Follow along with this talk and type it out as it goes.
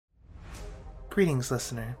Greetings,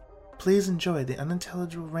 listener. Please enjoy the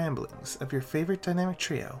unintelligible ramblings of your favorite dynamic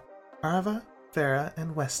trio, Arva, Farah,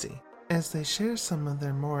 and Westy, as they share some of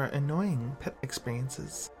their more annoying pet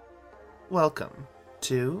experiences. Welcome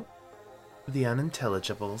to The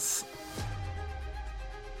Unintelligibles.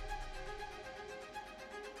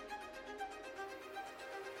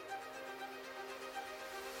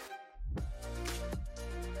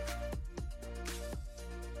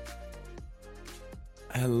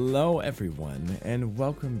 Hello everyone, and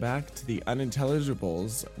welcome back to the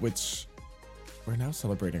Unintelligibles, which we're now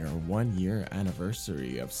celebrating our 1-year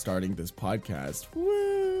anniversary of starting this podcast.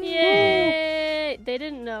 Woo! Yay! They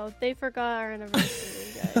didn't know. They forgot our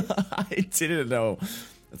anniversary, guys. I didn't know.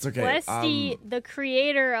 It's okay. Westy, the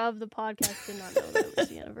creator of the podcast, did not know that it was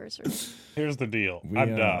the anniversary. Here's the deal.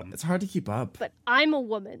 I'm dumb. It's hard to keep up. But I'm a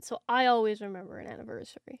woman, so I always remember an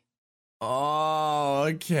anniversary. Oh,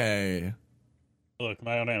 okay. Look,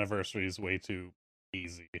 my own anniversary is way too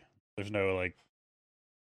easy. There's no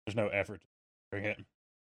effort to bring it.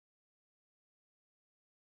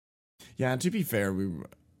 Yeah, to be fair,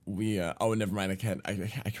 we oh, never mind. I can't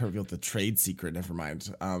reveal the trade secret. Never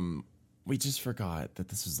mind. We just forgot that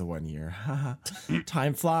this was the 1 year.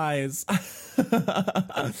 Time flies.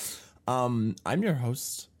 I'm your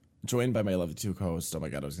host, joined by my lovely two co-hosts. Oh my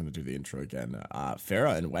god, I was gonna do the intro again.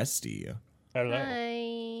 Farah and Westy. Hello.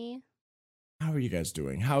 Hi. How are you guys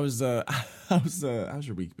doing? How's your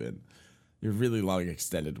week been? Your really long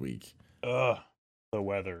extended week. Ugh. The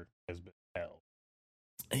weather has been hell.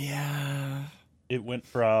 Yeah. It went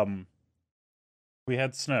from we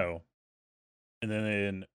had snow, and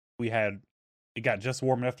then it got just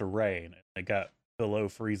warm enough to rain, and it got below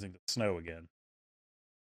freezing to snow again.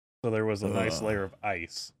 So there was a nice layer of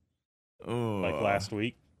ice, like last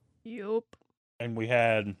week. Yup. And we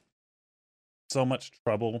had so much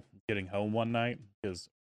trouble getting home one night because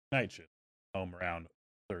night shift, home around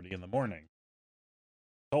 30 in the morning,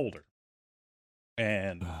 colder,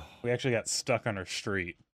 and we actually got stuck on our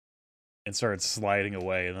street and started sliding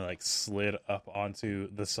away, and then like slid up onto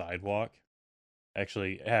the sidewalk.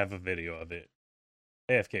 Actually have a video of it.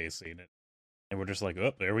 AFK's seen it, and we're just like,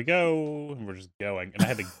 oh, there we go, and we're just going, and I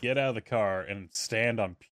had to get out of the car and stand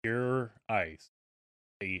on pure ice,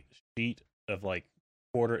 a sheet of like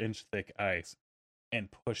 1/4 inch thick ice, and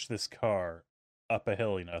push this car up a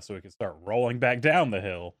hill enough so we could start rolling back down the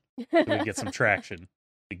hill so we get some traction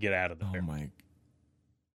to get out of there. Oh my.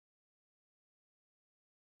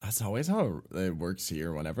 That's always how it works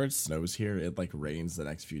here. Whenever it snows here, it like rains the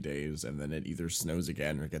next few days, and then it either snows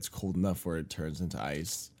again or it gets cold enough where it turns into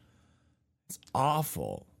ice. It's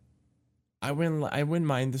awful. I wouldn't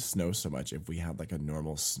mind the snow so much if we had like a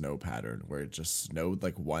normal snow pattern where it just snowed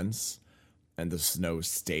like once, and the snow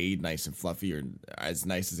stayed nice and fluffy or as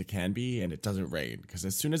nice as it can be, and it doesn't rain. Because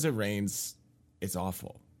as soon as it rains, it's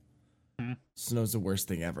awful. Mm-hmm. Snow's the worst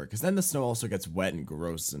thing ever. Because then the snow also gets wet and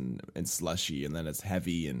gross and slushy, and then it's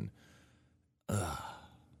heavy and... That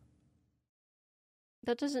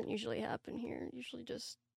doesn't usually happen here. It usually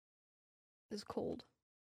just is cold.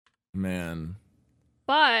 Man.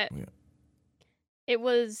 But Yeah. it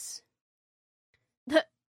was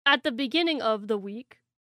at the beginning of the week,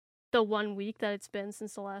 the 1 week that it's been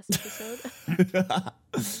since the last episode.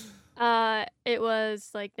 It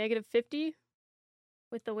was like -50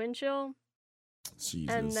 with the wind chill.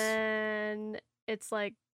 Jesus. And then it's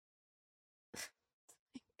like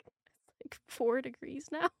 4 degrees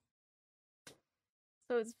now.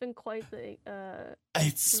 So it's been quite the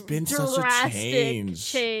It's been such a drastic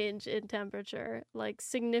change in temperature, like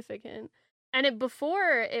significant. And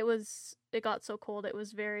before it got so cold, it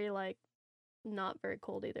was very like not very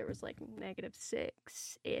cold either. It was like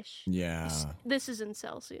 -6-ish. Yeah. This is in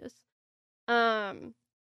Celsius. And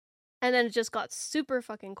then it just got super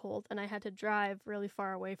fucking cold, and I had to drive really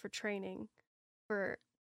far away for training for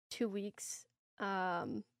 2 weeks.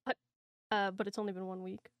 But it's only been 1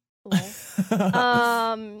 week.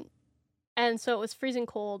 And so it was freezing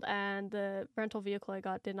cold, and the rental vehicle I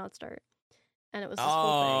got did not start, and it was this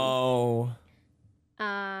whole thing.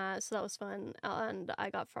 So that was fun, and I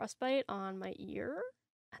got frostbite on my ear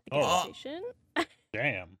at the gas station.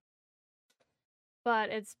 Damn. But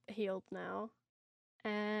it's healed now.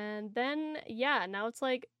 And then, yeah, now it's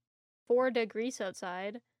like 4 degrees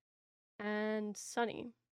outside and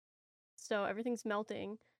sunny. So everything's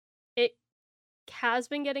melting. It has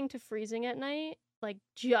been getting to freezing at night, like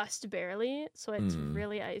just barely. So it's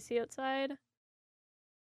really icy outside.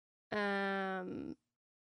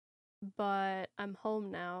 But I'm home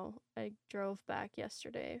now. I drove back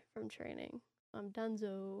yesterday from training. I'm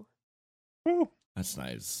donezo. Woo. That's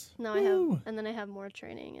nice. Now I have, and then I have more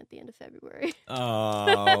training at the end of February.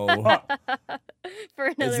 Oh. for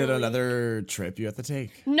another Is it week. another trip you have to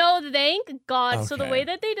take? No, thank God. So the way Okay.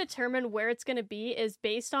 that they determine where it's going to be is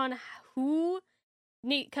based on who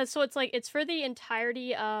so it's like it's for the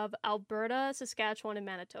entirety of Alberta, Saskatchewan, and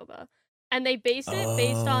Manitoba, and they base it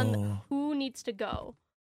based on Oh. who needs to go.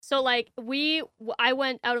 So like I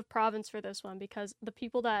went out of province for this one because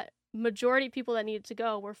majority of people that needed to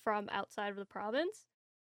go were from outside of the province.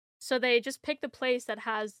 So they just picked the place that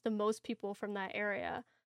has the most people from that area.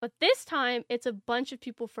 But this time it's a bunch of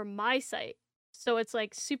people from my site. So it's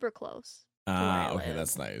like super close to where I Okay, live.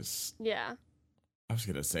 that's nice. Yeah. I was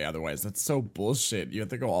gonna say otherwise that's so bullshit. You have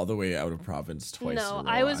to go all the way out of province twice. No, in a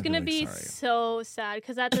row. I was I'd gonna like, be sorry. so sad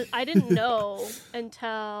because I didn't know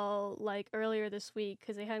until like earlier this week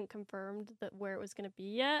because they hadn't confirmed that where it was gonna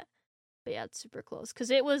be yet. But yeah, it's super close because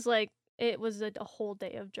it was a whole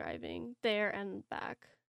day of driving there and back.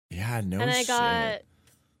 Yeah, no And I shit. got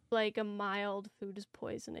like a mild food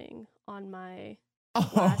poisoning on my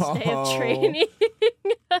last day of training.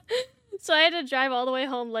 So I had to drive all the way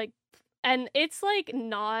home and it's like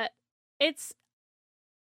it's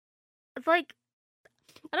like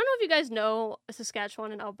I don't know if you guys know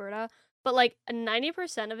Saskatchewan and Alberta, but like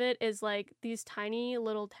 90% of it is like these tiny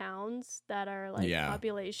little towns that are like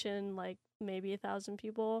population like maybe 1,000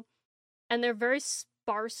 people, and they're very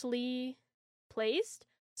sparsely placed.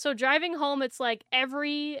 So driving home, it's like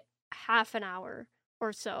every half an hour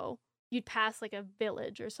or so you'd pass like a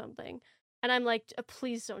village or something. And I'm like,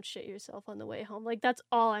 please don't shit yourself on the way home. Like, that's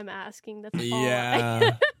all I'm asking. That's all.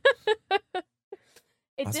 Yeah.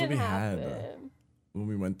 It That's didn't what we happen. had when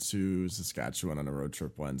we went to Saskatchewan on a road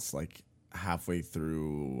trip once. Like halfway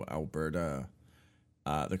through Alberta,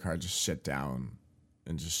 the car just shit down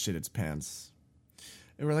and just shit its pants.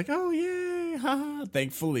 And we're like, oh, yay, haha.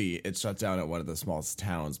 Thankfully, it shut down at one of the smallest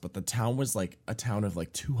towns, but the town was like a town of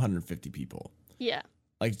like 250 people. Yeah.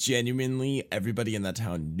 Like, genuinely, everybody in that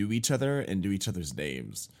town knew each other and knew each other's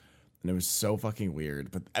names. And it was so fucking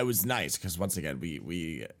weird. But it was nice because, once again,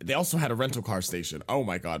 they also had a rental car station. Oh,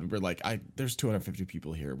 my God. We were like, there's 250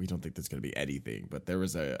 people here. We don't think there's going to be anything. But there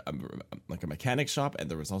was a mechanic shop, and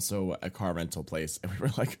there was also a car rental place. And we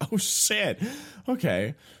were like, oh, shit.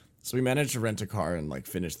 Okay. So we managed to rent a car and, like,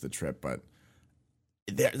 finish the trip. But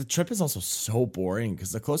the trip is also so boring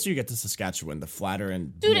because the closer you get to Saskatchewan, the flatter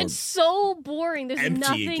and dude, more it's so boring. There's empty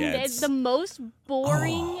nothing. it It's gets. the most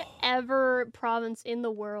boring ever province in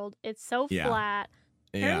the world. It's so flat.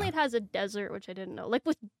 Apparently, it has a desert, which I didn't know, like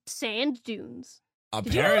with sand dunes.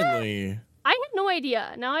 Apparently, I had no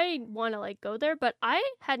idea. Now I want to like go there, but I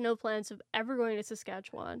had no plans of ever going to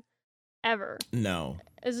Saskatchewan, ever. No.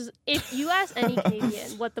 If you ask any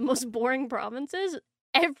Canadian what the most boring province is,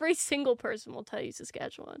 every single person will tell you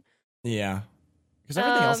Saskatchewan. Yeah. Because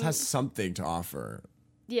everything else has something to offer.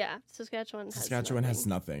 Yeah, Saskatchewan has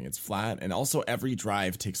nothing. It's flat, and also every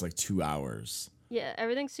drive takes like 2 hours. Yeah,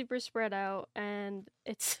 everything's super spread out, and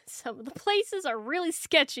some of the places are really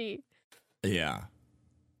sketchy. Yeah.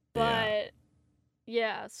 But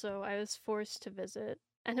yeah, so I was forced to visit,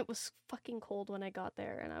 and it was fucking cold when I got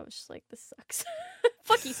there, and I was just like, this sucks.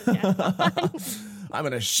 Fuck you, Saskatchewan. I'm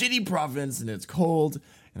in a shitty province, and it's cold,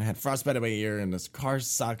 and I had frostbite in my ear, and this car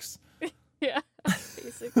sucks. Yeah,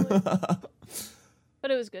 basically. But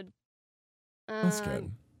it was good. That's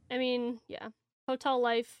good. I mean, yeah. Hotel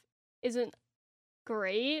life isn't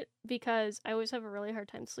great because I always have a really hard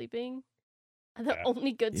time sleeping. The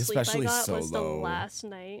only good sleep I got was the last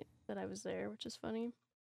night that I was there, which is funny.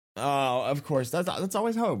 Oh, of course. That's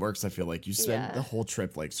always how it works, I feel like. You spend the whole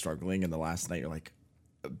trip like struggling, and the last night you're like,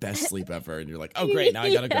 best sleep ever, and you're like, oh great, now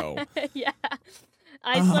I gotta go. Yeah.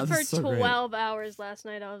 I slept for 12 hours last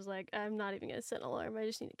night. I was like, I'm not even gonna set an alarm. I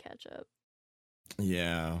just need to catch up.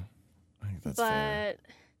 Yeah. I think that's fair.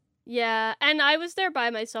 Yeah, and I was there by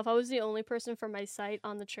myself. I was the only person from my site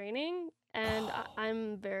on the training, and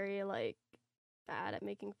I'm very like bad at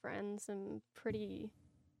making friends. I'm pretty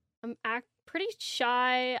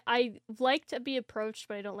shy. I like to be approached,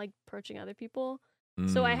 but I don't like approaching other people.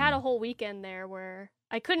 So I had a whole weekend there where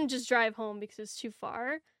I couldn't just drive home because it's too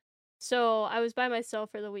far. So I was by myself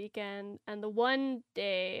for the weekend, and the one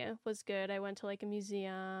day was good. I went to like a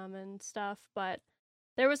museum and stuff, but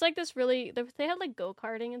there was like this they had like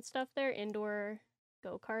go-karting and stuff there, indoor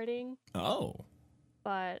go-karting. Oh.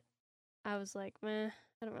 But I was like, meh,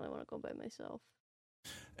 I don't really want to go by myself.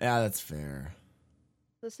 Yeah, that's fair.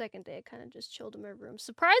 The second day, I kind of just chilled in my room.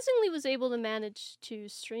 Surprisingly, was able to manage to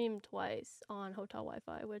stream twice on hotel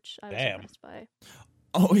Wi-Fi, which I was impressed by.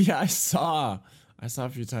 Oh yeah, I saw a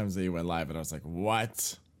few times that you went live, and I was like,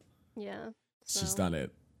 what? Yeah. She's done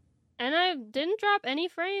it. And I didn't drop any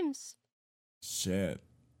frames. Shit.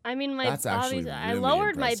 I mean, That's actually I really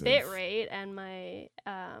lowered my impressive. bit rate and my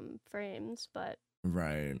frames, but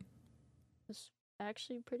Right. it's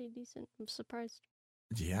actually pretty decent. I'm surprised.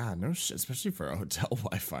 Yeah, no shit, especially for a hotel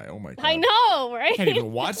Wi-Fi. Oh my god. I know, right? I can't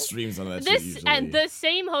even watch streams on that shit usually. And the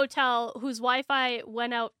same hotel whose Wi-Fi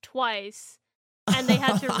went out twice, and they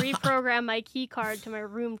had to reprogram my key card to my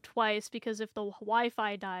room twice because if the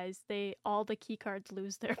Wi-Fi dies, all the key cards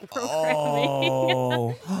lose their programming.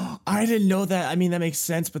 Oh, I didn't know that. I mean, that makes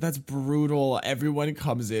sense, but that's brutal. Everyone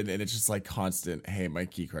comes in and it's just like constant. Hey, my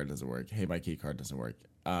key card doesn't work. Hey, my key card doesn't work.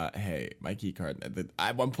 Hey, my key card.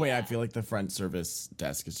 At one point, I feel like the front service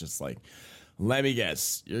desk is just like, let me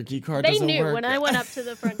guess, your key card doesn't work. They knew when I went up to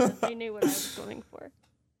the front desk. They knew what I was going for.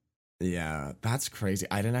 Yeah, that's crazy.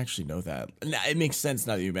 I didn't actually know that. It makes sense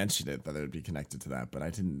now that you mentioned it that it would be connected to that, but I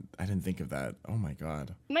didn't think of that. Oh my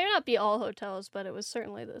god. It might not be all hotels, but it was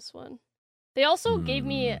certainly this one. They also gave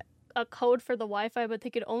me a code for the Wi-Fi, but they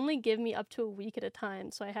could only give me up to a week at a time,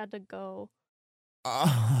 so I had to go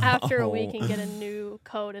after a week and get a new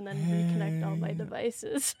code and then reconnect all my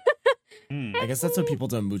devices. I guess that's what people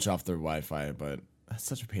don't mooch off their Wi-Fi, but that's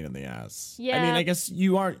such a pain in the ass. Yeah. I mean, I guess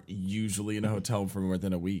you aren't usually in a hotel for more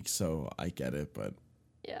than a week, so I get it, but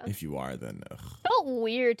Yeah. if you are, then ugh. Felt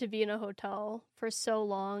weird to be in a hotel for so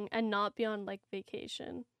long and not be on like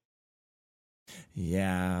vacation.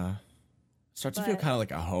 Yeah. Starts to feel But- kind of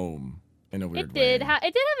like a home in a weird It way. did.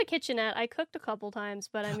 It did have a kitchenette. I cooked a couple times,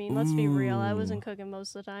 but I mean, let's be real. I wasn't cooking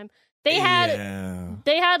most of the time. They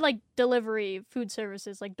had like delivery food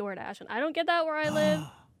services like DoorDash, and I don't get that where I live.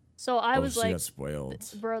 So I was she like, got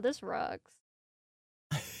spoiled. bro, this rocks.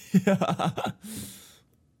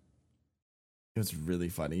 What's really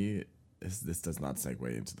funny is this does not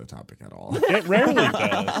segue into the topic at all. It rarely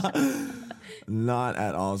does. Not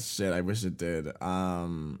at all. Shit, I wish it did.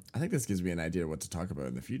 I think this gives me an idea of what to talk about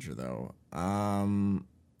in the future, though.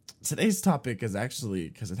 Today's topic is actually,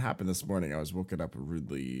 because it happened this morning, I was woken up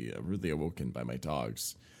rudely awoken by my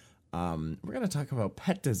dogs. We're going to talk about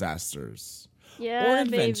pet disasters. Yeah, Or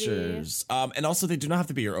baby. adventures. And also, they do not have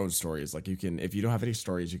to be your own stories. Like, you can, if you don't have any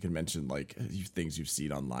stories, you can mention, like, things you've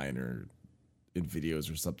seen online or in videos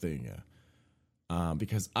or something.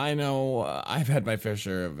 Because I know I've had my fair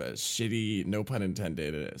share of shitty, no pun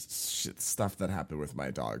intended, stuff that happened with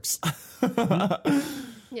my dogs.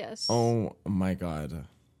 Yes. Oh my god.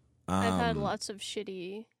 I've had lots of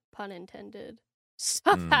shitty, pun intended,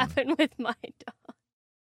 stuff happen with my dog.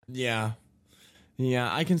 Yeah.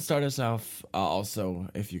 Yeah, I can start us off also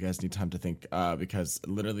if you guys need time to think, because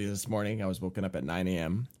literally this morning I was woken up at 9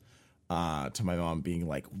 a.m. To my mom being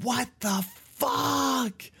like, what the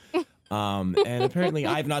fuck? And apparently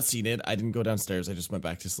I've not seen it. I didn't go downstairs. I just went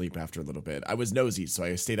back to sleep after a little bit. I was nosy, so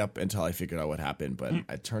I stayed up until I figured out what happened. But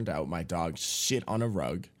it turned out my dog shit on a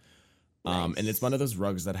rug. Nice. And it's one of those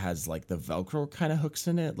rugs that has like the Velcro kind of hooks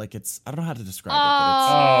in it. Like it's, I don't know how to describe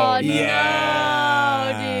Oh, it, but it's, no,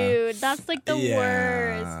 yeah. dude. That's like the Yeah.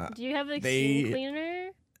 worst. Do you have like steam cleaner?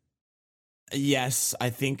 Yes, I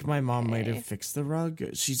think my mom might have fixed the rug.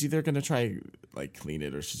 She's either gonna try like clean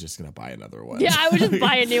it or she's just gonna buy another one. Yeah, I would just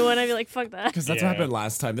buy a new one. I'd be like, fuck that. Because that's what happened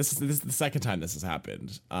last time. This is the second time this has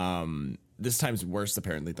happened. This time's worse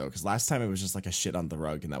apparently though, because last time it was just like a shit on the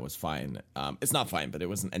rug and that was fine. It's not fine, but it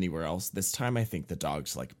wasn't anywhere else. This time I think the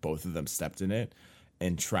dogs, like both of them, stepped in it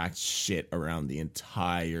and tracked shit around the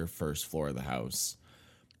entire first floor of the house.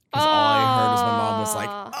 Because all I heard was my mom was like,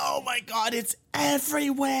 "Oh my god, it's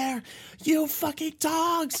everywhere! You fucking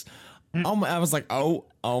dogs!" I was like, oh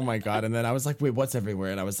my god. And then I was like, wait, what's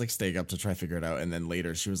everywhere? And I was like staying up to try to figure it out. And then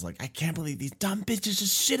later she was like, I can't believe these dumb bitches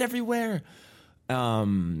just shit everywhere.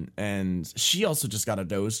 And she also just got a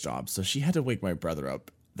nose job, so she had to wake my brother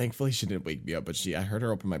up. Thankfully she didn't wake me up, but I heard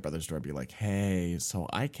her open my brother's door and be like, hey, so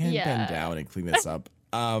I can't bend down and clean this up.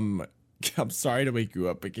 I'm sorry to wake you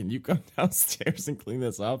up, but can you come downstairs and clean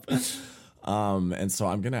this up? And so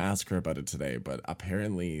I'm gonna ask her about it today, but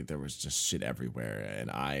apparently there was just shit everywhere,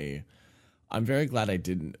 and I'm very glad I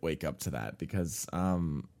didn't wake up to that because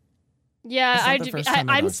Yeah,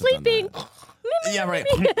 I'm sleeping. Yeah, right.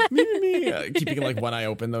 Keeping like one eye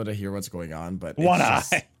open though to hear what's going on, but one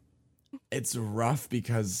eye. It's rough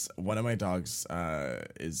because one of my dogs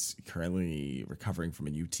is currently recovering from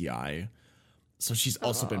a UTI. So she's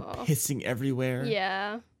also been pissing everywhere.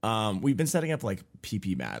 Yeah. We've been setting up like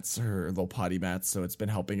pee mats, her little potty mats, so it's been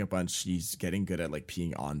helping a bunch. She's getting good at like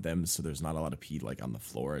peeing on them, so there's not a lot of pee like on the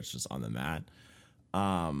floor. It's just on the mat.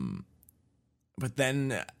 But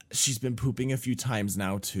then she's been pooping a few times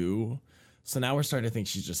now too. So now we're starting to think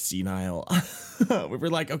she's just senile. We were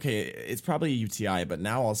like, okay, it's probably a UTI, but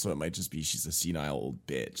now also it might just be she's a senile old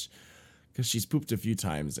bitch. because she's pooped a few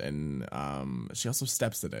times, and she also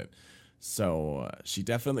steps in it. So she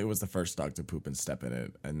definitely was the first dog to poop and step in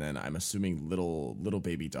it. And then I'm assuming little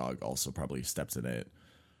baby dog also probably stepped in it.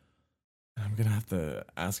 I'm going to have to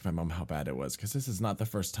ask my mom how bad it was, because this is not the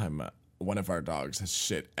first time one of our dogs has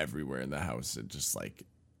shit everywhere in the house. It just like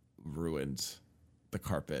ruined the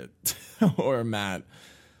carpet or mat.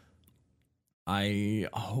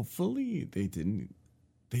 Hopefully they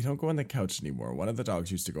don't go on the couch anymore. One of the dogs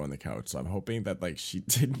used to go on the couch, so I'm hoping that like she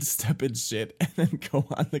didn't step in shit and then go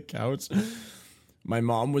on the couch. My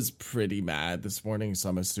mom was pretty mad this morning, so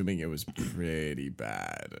I'm assuming it was pretty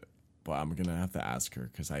bad. But I'm gonna have to ask her,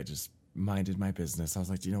 because I just minded my business. I was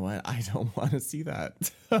like, you know what? I don't want to see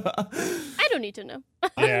that. I don't need to know.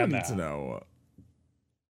 I don't need to know.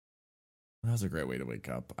 That was a great way to wake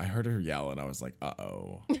up. I heard her yell, and I was like,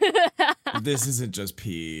 uh-oh. This isn't just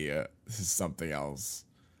pee. This is something else.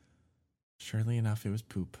 Surely enough, it was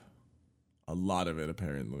poop. A lot of it,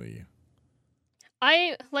 apparently.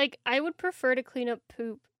 I would prefer to clean up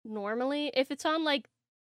poop normally if it's on like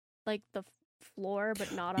the floor,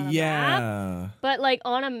 but not on a mat. But like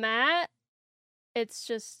on a mat, it's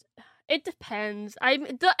just, it depends.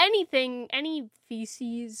 Any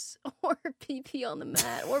feces or pee pee on the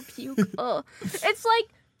mat or puke. It's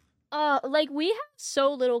like we have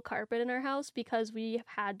so little carpet in our house because we have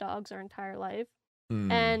had dogs our entire life.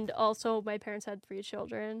 And also my parents had 3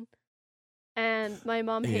 children. And my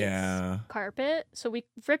mom hates carpet, so we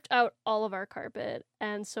ripped out all of our carpet.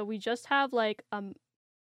 And so we just have like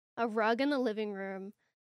a rug in the living room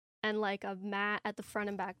and like a mat at the front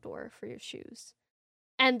and back door for your shoes.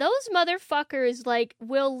 And those motherfuckers like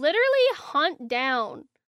will literally hunt down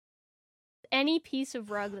any piece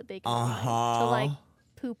of rug that they can find to like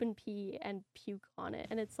poop and pee and puke on it.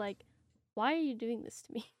 And it's like, why are you doing this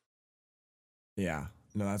to me? Yeah.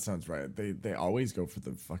 No, that sounds right. They always go for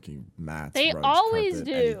the fucking mats. They rugs, always carpet,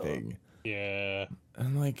 do. anything. Yeah.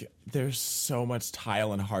 And like, there's so much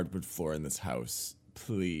tile and hardwood floor in this house.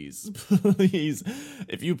 Please, please.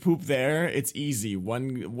 If you poop there, it's easy.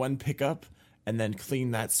 One pickup and then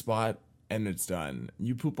clean that spot and it's done.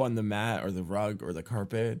 You poop on the mat or the rug or the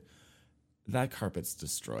carpet, that carpet's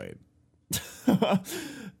destroyed.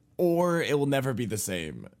 Or it will never be the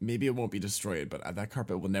same. Maybe it won't be destroyed, but that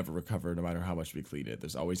carpet will never recover no matter how much we clean it.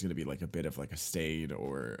 There's always going to be like a bit of like a stain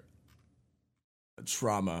or a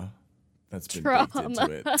trauma that's been baked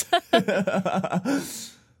into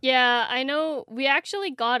it. Yeah, I know. We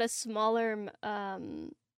actually got a smaller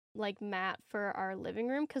like mat for our living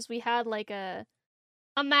room because we had like a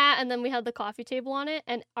mat and then we had the coffee table on it.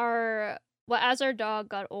 And as our dog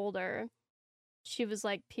got older, she was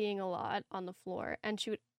like peeing a lot on the floor and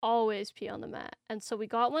she would always pee on the mat. And so we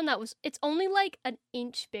got one it's only like an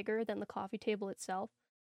inch bigger than the coffee table itself.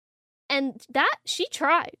 And that she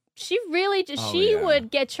tried. She really just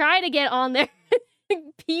would try to get on there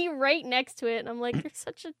and pee right next to it. And I'm like, you're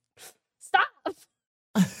such a stop.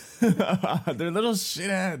 They're little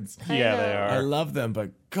shitheads. Yeah, they are. I love them, but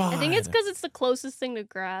God. I think it's because it's the closest thing to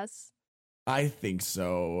grass. I think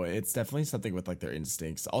so. It's definitely something with like their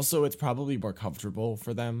instincts. Also, it's probably more comfortable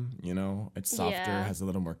for them, you know? It's softer, has a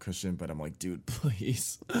little more cushion, but I'm like, dude,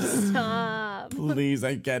 please. Stop. Please,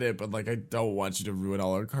 I get it, but like I don't want you to ruin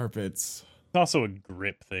all our carpets. It's also a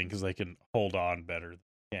grip thing because they can hold on better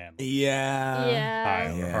than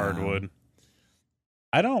Yeah. hardwood.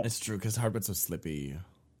 It's true because hardwood's so slippy.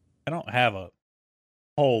 I don't have a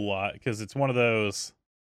whole lot because it's one of those.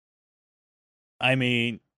 I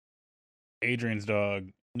mean, Adrian's dog,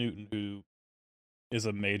 Newton, who is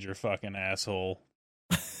a major fucking asshole.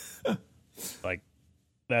 Like,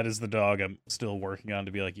 that is the dog I'm still working on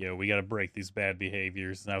to be like, yo, we got to break these bad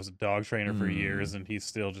behaviors. And I was a dog trainer for years, and he's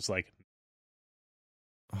still just like,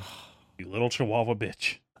 you little chihuahua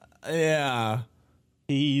bitch. Yeah.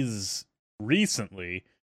 He's recently,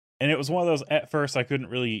 and it was one of those, at first I couldn't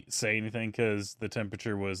really say anything because the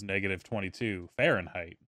temperature was negative 22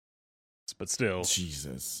 Fahrenheit. But still,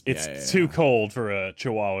 Jesus, it's too cold for a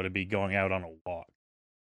chihuahua to be going out on a walk.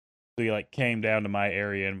 So he like came down to my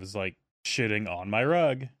area and was like shitting on my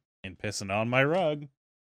rug and pissing on my rug,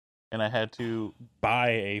 and I had to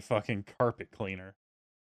buy a fucking carpet cleaner.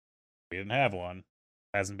 We didn't have one.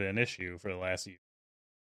 Hasn't been an issue for the last year.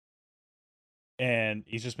 And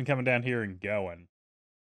he's just been coming down here and going.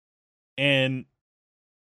 And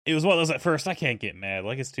it was one of those at first, I can't get mad.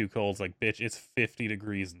 Like, it's too cold. It's like, bitch, it's 50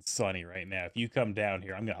 degrees and sunny right now. If you come down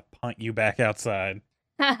here, I'm going to punt you back outside.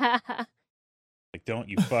 Like, don't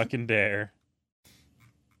you fucking dare.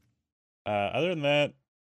 Other than that,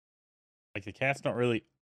 like, the cats don't really...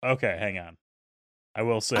 Okay, hang on. I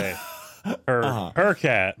will say, her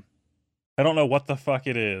cat, I don't know what the fuck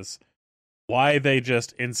it is, why they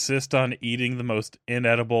just insist on eating the most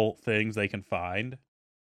inedible things they can find,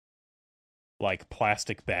 like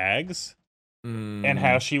plastic bags, and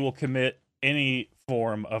how she will commit any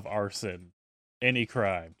form of arson, any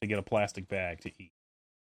crime, to get a plastic bag to eat.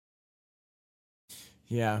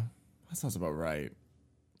 Yeah, that sounds about right.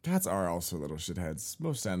 Cats are also little shitheads.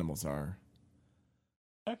 Most animals are.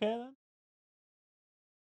 Okay, then.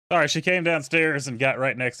 Sorry, she came downstairs and got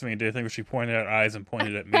right next to me and did a thing where she pointed at her eyes and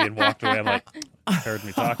pointed at me and walked away. I'm like, heard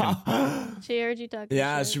me talking. She heard you talking.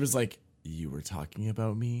 Yeah, shit. she was like, "You were talking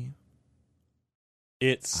about me?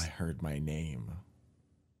 It's I heard my name."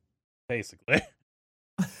 basically.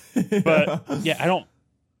 But yeah, I don't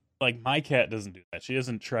like my cat doesn't do that. She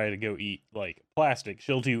doesn't try to go eat like plastic.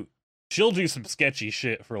 She'll do some sketchy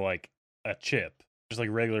shit for like a chip, just like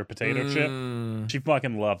regular potato chip. She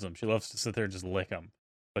fucking loves them. She loves to sit there and just lick them,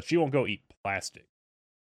 but she won't go eat plastic.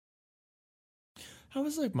 I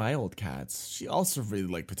was like my old cats. She also really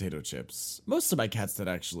liked potato chips. Most of my cats did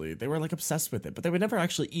actually. They were like obsessed with it, but they would never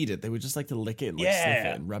actually eat it. They would just like to lick it and like sniff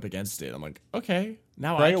it and rub against it. I'm like, okay,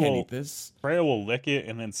 now I can't eat this. Freya will lick it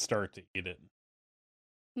and then start to eat it.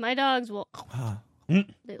 My dogs will. Huh.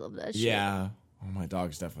 They love that shit. Yeah. Oh, my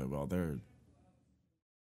dogs definitely will. They're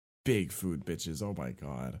big food bitches. Oh my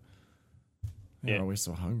god. They're always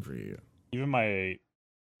so hungry. Even my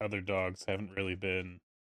other dogs haven't really been.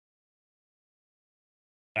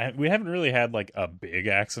 We haven't really had like a big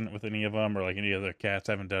accident with any of them, or like any other cats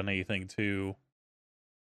haven't done anything too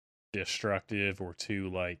destructive or too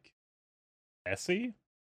like messy.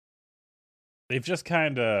 They've just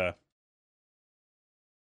kind of.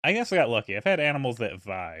 I guess I got lucky. I've had animals that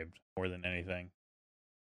vibed more than anything.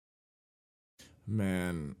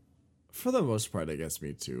 Man, for the most part, I guess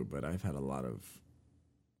me too, but I've had a lot of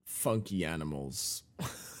funky animals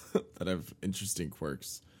that have interesting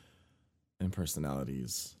quirks and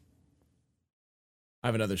personalities. I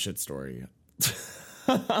have another shit story. It's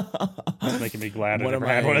making me glad I never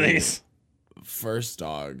had one of these. First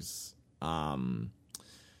dogs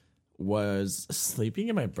was sleeping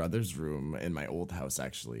in my brother's room in my old house,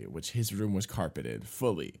 actually, which his room was carpeted,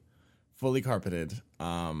 fully carpeted,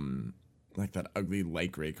 like that ugly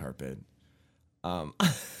light gray carpet.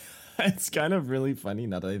 It's kind of really funny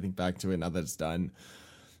now that I think back to it, now that it's done.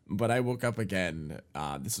 But I woke up again.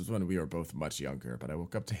 This was when we were both much younger, but I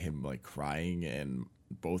woke up to him like crying and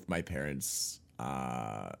both my parents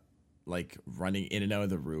like running in and out of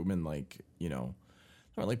the room and like, you know,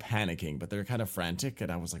 not really panicking, but they're kind of frantic.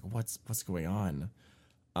 And I was like, what's going on?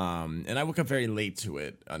 And I woke up very late to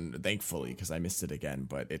it, thankfully, because I missed it again.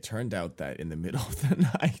 But it turned out that in the middle of the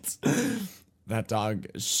night, that dog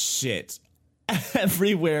shit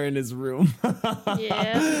everywhere in his room.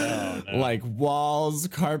 Yeah. Oh, no. Like walls,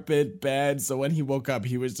 carpet, bed. So when he woke up,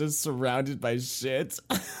 he was just surrounded by shit.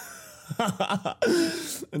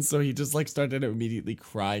 And so he just like started immediately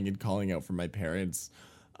crying and calling out for my parents.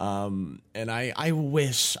 And I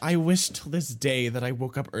wish till this day that I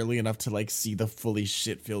woke up early enough to like see the fully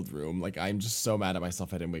shit-filled room. Like I'm just so mad at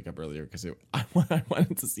myself I didn't wake up earlier because I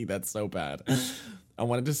wanted to see that so bad. I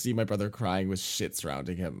wanted to see my brother crying with shit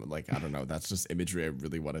surrounding him. Like, I don't know, that's just imagery I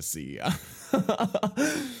really want to see.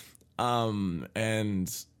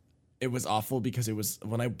 And it was awful because it was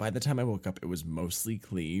by the time I woke up, it was mostly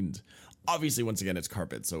cleaned. Obviously, once again, it's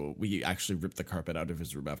carpet, so we actually ripped the carpet out of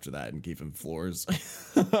his room after that and gave him floors.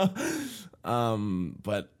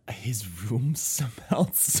 But his room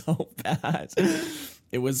smelled so bad.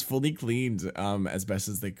 It was fully cleaned as best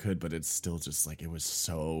as they could, but it's still just like, it was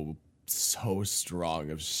so strong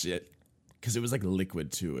of shit. Because it was like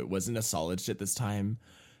liquid too. It wasn't a solid shit this time.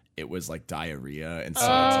 It was like diarrhea, and so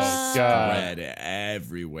it just spread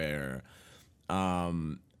everywhere.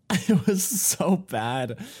 It was so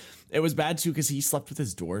bad. It was bad too because he slept with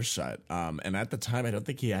his door shut. And at the time, I don't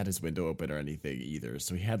think he had his window open or anything either.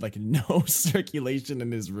 So he had like no circulation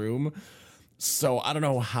in his room. So I don't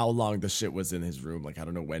know how long the shit was in his room. Like, I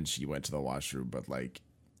don't know when she went to the washroom, but like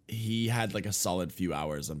he had like a solid few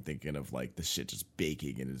hours. I'm thinking of like the shit just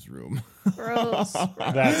baking in his room. Gross.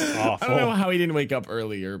 That's awful. I don't know how he didn't wake up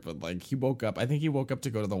earlier, but like he woke up. I think he woke up to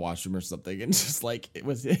go to the washroom or something, and just like it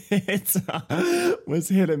was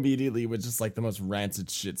hit immediately with just like the most rancid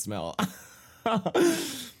shit smell.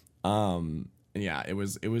 And yeah, it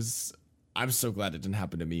was. I'm so glad it didn't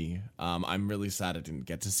happen to me. I'm really sad I didn't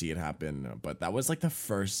get to see it happen, but that was like the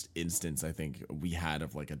first instance I think we had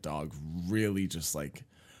of like a dog really just like,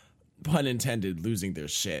 pun intended, losing their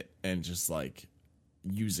shit and just like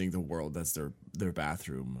using the world as their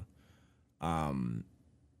bathroom. And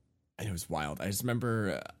it was wild. I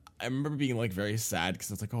remember being like very sad because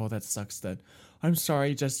I was like, oh, that sucks, that I'm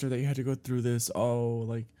sorry, Jester, that you had to go through this. Oh,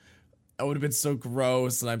 like That would have been so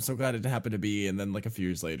gross, and I'm so glad it happened to be. And then like a few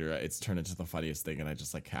years later, it's turned into the funniest thing, and I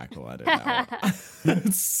just like cackle at it now.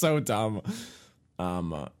 It's so dumb.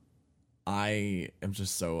 I am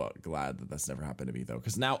just so glad that that's never happened to me though,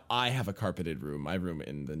 because now I have a carpeted room. My room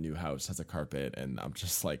in the new house has a carpet, and I'm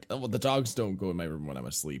just like, oh, well, the dogs don't go in my room when I'm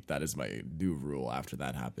asleep. That is my new rule after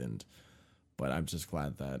that happened. But I'm just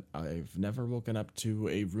glad that I've never woken up to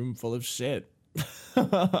a room full of shit.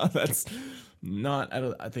 That's not,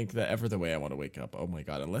 I think that ever the way I want to wake up. Oh my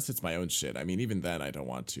god, unless it's my own shit. I mean, even then I don't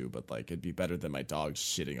want to, but like it'd be better than my dog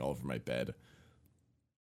shitting all over my bed.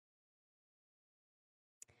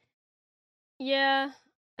 Yeah,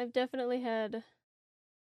 I've definitely had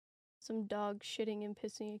some dog shitting and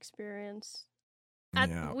pissing experience.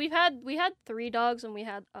 Yeah. We had 3 dogs, and we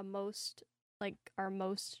had our most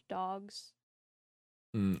dogs.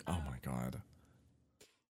 Oh my god.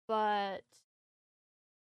 But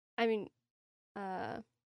I mean,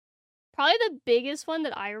 probably the biggest one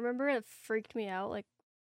that I remember that freaked me out. Like,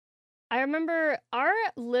 I remember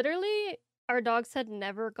our dogs had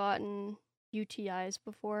never gotten UTIs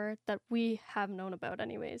before that we have known about,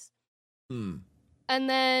 anyways. And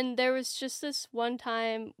then there was just this one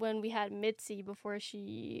time when we had Mitzi before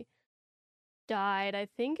she died. I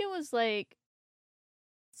think it was like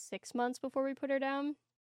 6 months before we put her down.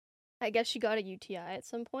 I guess she got a UTI at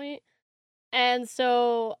some point. And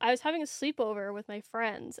so I was having a sleepover with my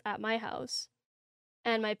friends at my house,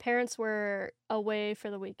 and my parents were away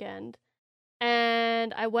for the weekend.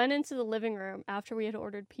 And I went into the living room after we had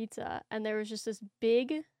ordered pizza, and there was just this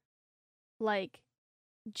big, like,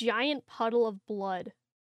 giant puddle of blood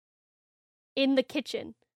in the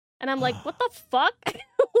kitchen. And I'm like, what the fuck?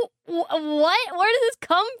 What? Where did this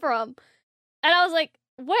come from? And I was like,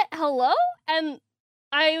 what? Hello? And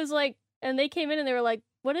I was like, and they came in and they were like,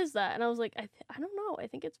 what is that? And I was like, I don't know. I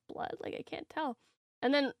think it's blood. Like, I can't tell.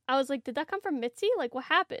 And then I was like, did that come from Mitzi? Like, what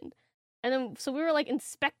happened? And then, so we were like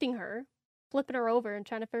inspecting her, flipping her over and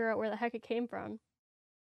trying to figure out where the heck it came from.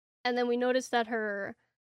 And then we noticed that her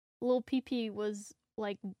little pee-pee was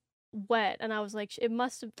like wet. And I was like, she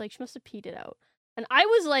must have peed it out. And I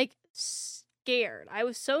was like scared. I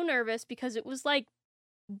was so nervous because it was like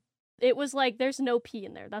there's no pee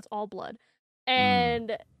in there. That's all blood.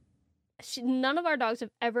 And none of our dogs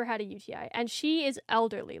have ever had a UTI, and she is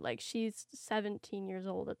elderly. Like, she's 17 years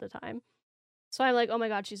old at the time. So I'm like, oh my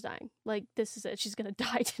god, she's dying. Like, this is it. She's gonna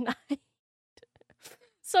die tonight.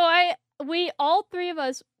 So we all 3 of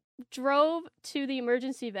us drove to the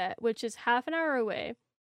emergency vet, which is half an hour away.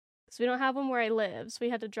 So we don't have one where I live. So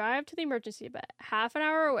we had to drive to the emergency vet, half an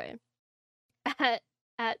hour away, at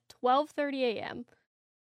 12:30 a.m.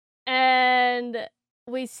 And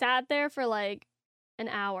we sat there for like an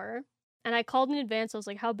hour. And I called in advance. I was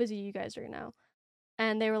like, how busy are you guys right now?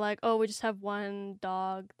 And they were like, oh, we just have one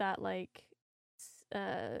dog that, like,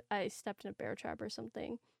 I stepped in a bear trap or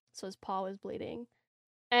something. So his paw was bleeding.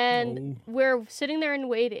 And we're sitting there and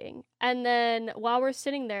waiting. And then while we're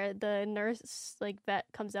sitting there, the nurse, like, vet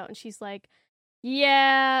comes out and she's like,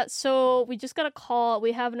 yeah, so we just got a call.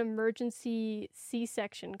 We have an emergency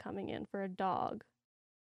C-section coming in for a dog.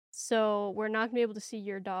 So we're not going to be able to see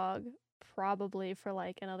your dog probably for,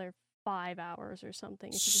 like, another 5 hours or something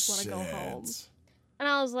if you just want to go home. And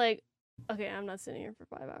I was like, okay, I'm not sitting here for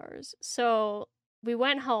 5 hours. So we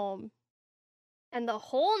went home, and the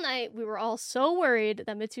whole night we were all so worried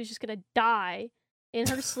that Mitzi was just gonna die in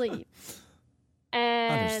her sleep.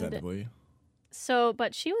 And understandably. So,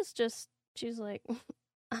 but she was like me,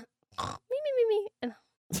 and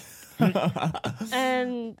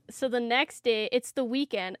and so the next day, it's the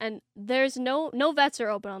weekend, and there's no vets are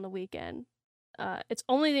open on the weekend. It's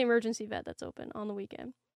only the emergency vet that's open on the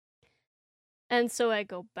weekend. And so I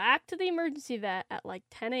go back to the emergency vet at like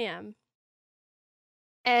 10 a.m.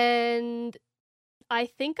 And I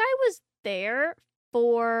think I was there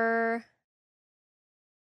for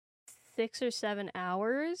 6 or 7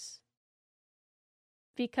 hours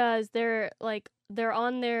because they're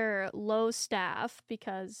on their low staff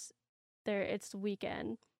because it's the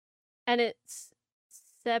weekend, and it's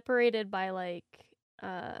separated by it's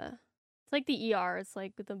like the ER. It's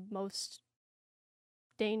like the most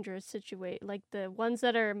dangerous situation. Like, the ones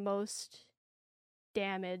that are most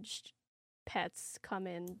damaged pets come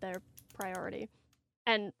in their priority.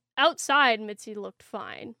 And outside, Mitzi looked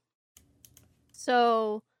fine.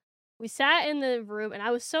 So we sat in the room, and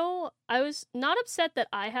I was not upset that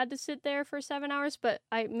I had to sit there for 7 hours, but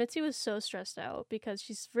Mitzi was so stressed out because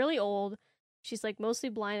she's really old. She's like mostly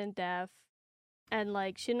blind and deaf. And,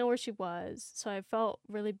 like, she didn't know where she was, so I felt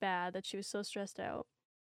really bad that she was so stressed out.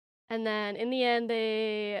 And then, in the end,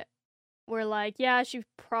 they were like, yeah, she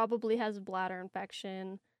probably has a bladder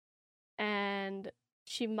infection. and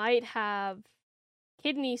she might have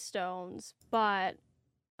kidney stones, but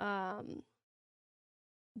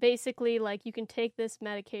basically, like, you can take this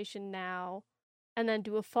medication now and then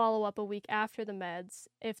do a follow-up a week after the meds.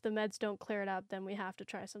 If the meds don't clear it up, then we have to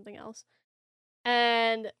try something else.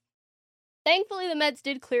 And thankfully the meds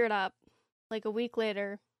did clear it up. Like a week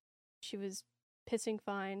later, she was pissing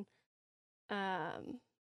fine. But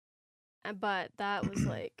that was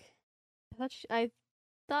like, I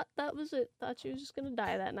thought that was it. Thought she was just gonna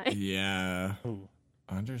die that night. Yeah. Ooh.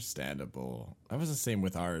 Understandable. That was the same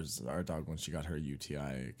with our dog when she got her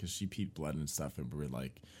UTI, because she peed blood and stuff, and we were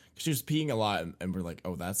like, she was peeing a lot, and we're like,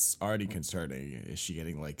 oh, that's already concerning. Is she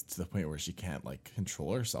getting like to the point where she can't like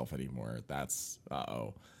control herself anymore? That's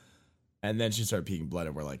And then she started peeing blood,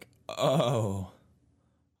 and we're like, oh,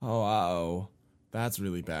 that's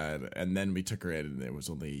really bad. And then we took her in, and it was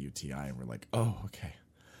only a UTI, and we're like, oh, okay.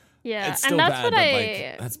 Yeah, It's still and that's bad, what but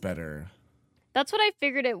like, that's better. That's what I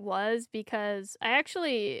figured it was, because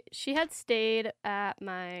she had stayed at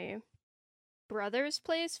my brother's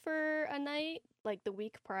place for a night, like the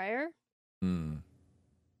week prior.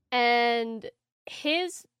 And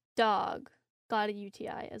his dog got a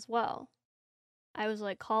UTI as well. I was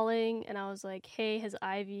like calling and I was like, hey, has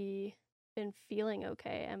Ivy been feeling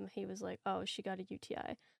okay? And he was like, oh, she got a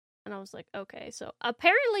UTI. And I was like, okay. So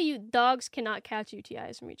apparently dogs cannot catch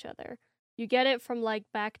UTIs from each other. You get it from like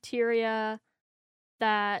bacteria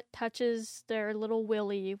that touches their little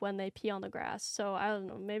willy when they pee on the grass. So I don't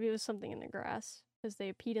know, maybe it was something in the grass, because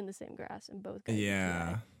they peed in the same grass and both got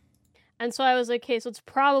UTI. And so I was like, okay, so it's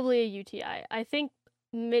probably a UTI. I think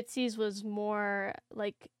Mitzi's was more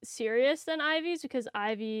like serious than Ivy's, because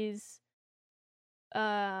Ivy's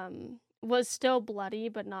was still bloody,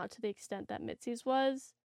 but not to the extent that Mitzi's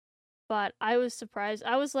was. But I was surprised.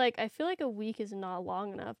 I was like, I feel like a week is not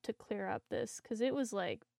long enough to clear up this, because it was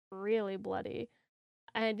like really bloody.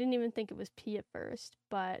 I didn't even think it was pee at first,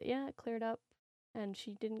 but yeah, it cleared up, and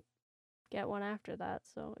she didn't get one after that,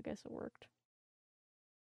 so I guess it worked.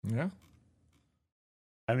 Yeah.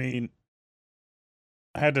 I mean,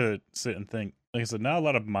 I had to sit and think. Like I said, not a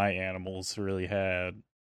lot of my animals really had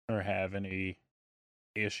or have any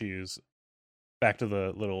issues. Back to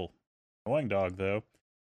the little annoying dog, though.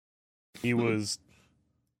 He was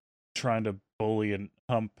trying to bully and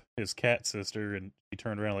hump his cat sister, and he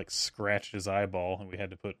turned around and, like, scratched his eyeball, and we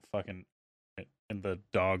had to put fucking it in the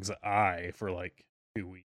dog's eye for like 2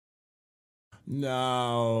 weeks.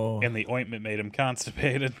 No. And the ointment made him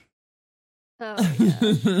constipated. Oh,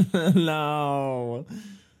 yeah. No.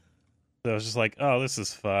 So I was just like, oh, this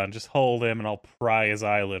is fun. Just hold him and I'll pry his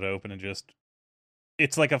eyelid open and just...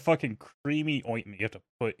 It's like a fucking creamy ointment you have to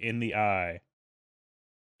put in the eye.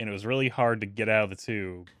 And it was really hard to get out of the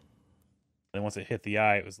tube. And once it hit the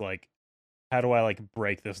eye, it was like, how do I like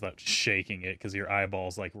break this without shaking it? Because your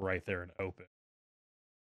eyeball's like right there and open.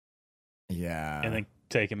 Yeah. And then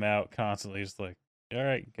take him out constantly, just like, all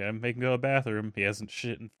right, gotta make him go to the bathroom. He hasn't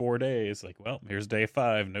shit in 4 days. Like, well, here's day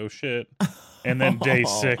 5, no shit. And then day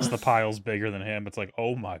 6, the pile's bigger than him. It's like,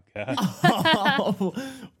 oh my god. Oh,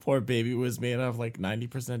 poor baby was made out of like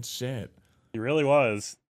 90% shit. He really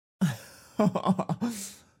was.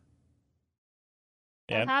 That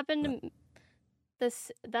happened to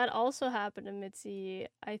that also happened to Mitzi,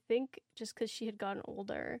 I think, just because she had gotten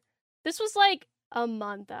older. This was like a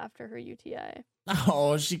month after her UTI.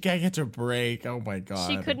 Oh, she can't get her break. Oh my god.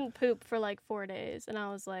 She couldn't poop for like 4 days, and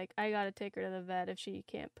I was like, I gotta take her to the vet if she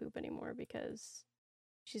can't poop anymore, because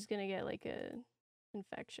she's gonna get like a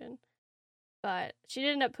infection. But she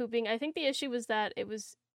did end up pooping. I think the issue was that it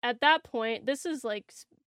was at that point, this is like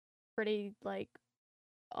pretty like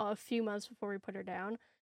a few months before we put her down.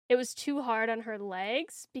 It was too hard on her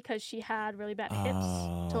legs because she had really bad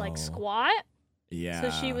hips to like squat. Yeah. So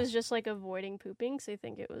she was just like avoiding pooping, so I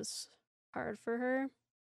think it was hard for her.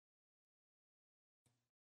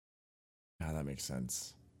 Yeah, that makes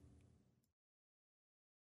sense.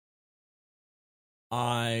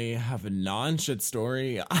 I have a non-shit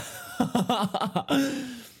story.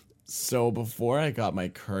 So before I got my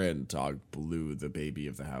current dog, Blue, the baby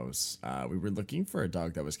of the house, we were looking for a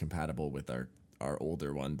dog that was compatible with our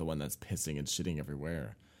older one, the one that's pissing and shitting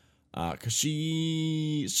everywhere. Because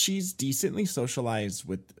she's decently socialized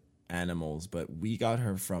with animals, but we got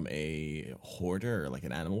her from a hoarder, like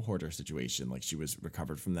an animal hoarder situation. Like, she was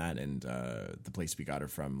recovered from that, and the place we got her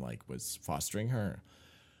from like was fostering her.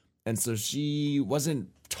 And so she wasn't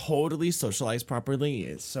totally socialized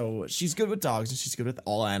properly. So she's good with dogs and she's good with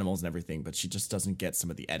all animals and everything, but she just doesn't get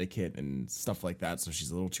some of the etiquette and stuff like that. So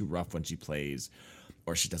she's a little too rough when she plays,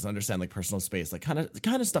 or she doesn't understand like personal space, like kind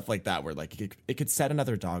of stuff like that, where like it could set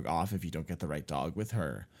another dog off if you don't get the right dog with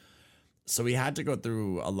her. So we had to go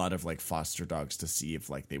through a lot of like foster dogs to see if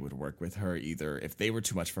like they would work with her, either if they were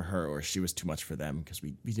too much for her or she was too much for them, because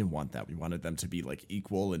we didn't want that. We wanted them to be like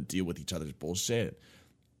equal and deal with each other's bullshit.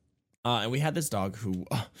 And we had this dog who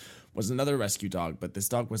was another rescue dog, but this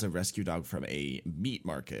dog was a rescue dog from a meat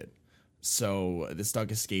market. So this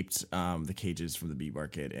dog escaped the cages from the meat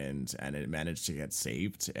market, and it managed to get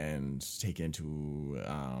saved and taken to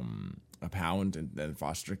a pound and then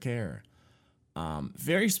foster care.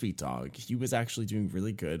 Very sweet dog. He was actually doing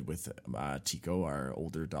really good with Tico, our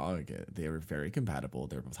older dog. They were very compatible.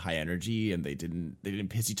 They were both high energy, and they didn't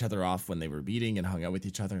piss each other off when they were meeting and hung out with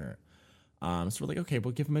each other. So we're like, okay,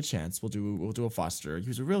 we'll give him a chance. We'll do a foster. He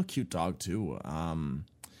was a real cute dog too.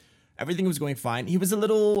 Everything was going fine. He was a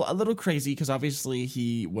little crazy because obviously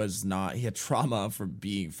he had trauma from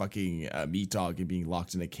being fucking a meat dog and being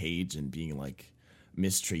locked in a cage and being like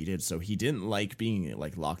mistreated. So he didn't like being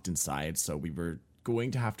like locked inside. So we were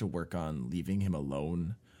going to have to work on leaving him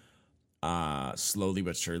alone, slowly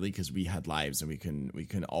but surely, because we had lives and we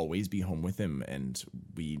can always be home with him, and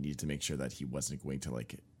we needed to make sure that he wasn't going to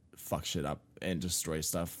like fuck shit up and destroy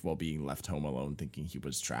stuff while being left home alone thinking he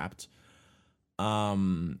was trapped.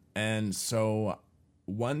 And so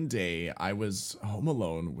one day I was home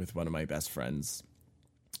alone with one of my best friends,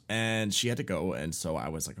 and she had to go, and so I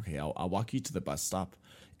was like, okay, I'll walk you to the bus stop.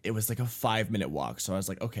 It was like a 5-minute walk, so I was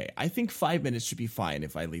like, okay, I think 5 minutes should be fine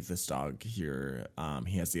if I leave this dog here.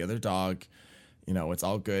 He has the other dog, it's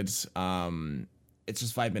all good. It's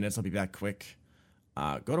just 5 minutes, I'll be back quick.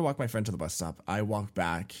 Go to walk my friend to the bus stop. I walk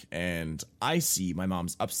back, and I see my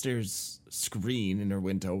mom's upstairs screen in her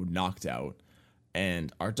window knocked out,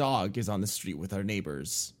 and our dog is on the street with our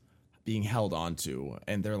neighbors being held onto,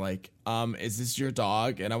 and they're like, is this your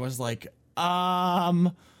dog? And I was like,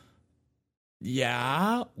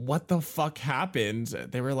 yeah, what the fuck happened?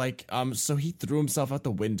 They were like, so he threw himself out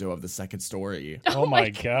the window of the second story. Oh my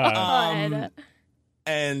God.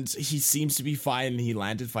 And he seems to be fine, and he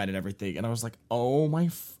landed fine and everything. And I was like, oh my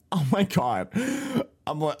God.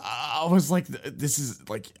 I was like, this is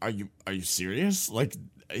like, are you serious? Like,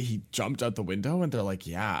 he jumped out the window, and they're like,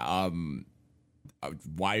 yeah,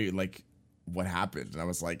 why, like, what happened? And I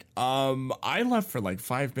was like, I left for like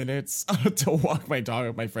 5 minutes to walk my dog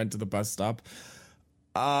with my friend to the bus stop.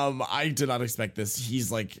 I did not expect this.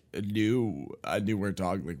 He's like a newer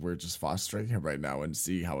dog. Like, we're just fostering him right now and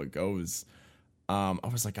see how it goes. I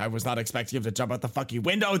was like, I was not expecting him to jump out the fucking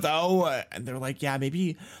window, though. And they're like, yeah,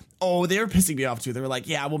 maybe. Oh, they were pissing me off, too. They were like,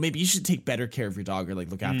 yeah, well, maybe you should take better care of your dog, or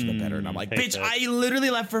like look after them better. And I'm like, bitch, I literally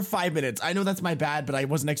left for 5 minutes. I know that's my bad, but I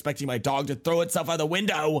wasn't expecting my dog to throw itself out the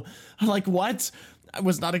window. I'm like, what? I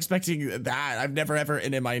was not expecting that. I've never, ever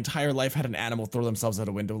in my entire life had an animal throw themselves out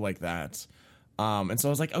a window like that. And so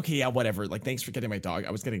I was like, okay, yeah, whatever. Like, thanks for getting my dog.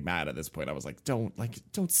 I was getting mad at this point. I was like, don't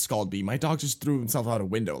scald me. My dog just threw himself out a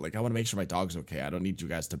window. Like, I want to make sure my dog's okay. I don't need you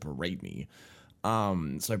guys to berate me.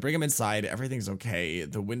 So I bring him inside. Everything's okay.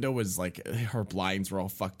 The window was like, her blinds were all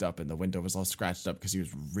fucked up, and the window was all scratched up because he was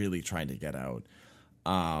really trying to get out.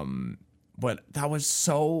 But that was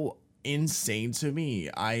so insane to me.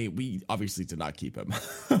 We obviously did not keep him.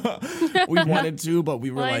 We wanted to, but we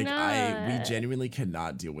were Why like, not? we genuinely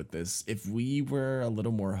cannot deal with this. If we were a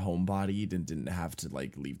little more homebodied and didn't have to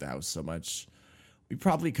like leave the house so much, we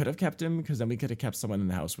probably could have kept him, because then we could have kept someone in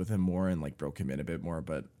the house with him more and like broke him in a bit more.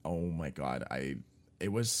 But oh my God,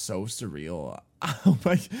 it was so surreal.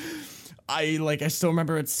 I still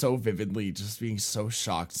remember it so vividly, just being so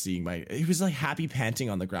shocked seeing he was like happy panting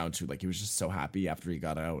on the ground too. Like, he was just so happy after he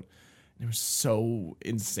got out. It was so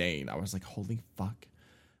insane. I was like, holy fuck.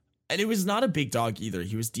 And it was not a big dog either.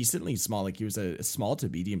 He was decently small. Like, he was a small to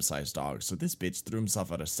medium-sized dog. So this bitch threw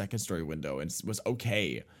himself out a second-story window and was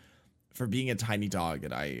okay for being a tiny dog.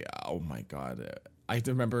 And oh my God. I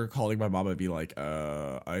remember calling my mom and be like,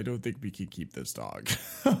 I don't think we can keep this dog.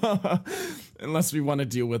 Unless we want to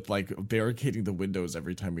deal with, like, barricading the windows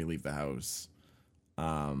every time we leave the house.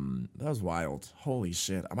 That was wild. Holy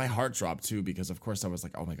shit. My heart dropped too, because of course I was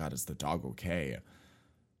like, oh my God, is the dog okay?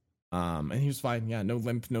 And he was fine. Yeah, no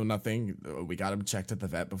limp, no nothing. We got him checked at the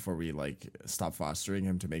vet before we like stopped fostering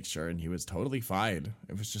him to make sure, and he was totally fine.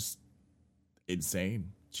 It was just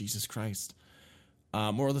insane. Jesus Christ.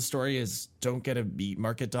 Moral of the story is, don't get a meat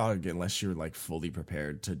market dog unless you're like fully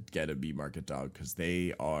prepared to get a meat market dog, because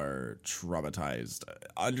they are traumatized,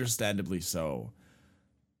 understandably so.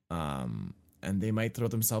 And they might throw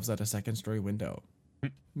themselves out a second-story window.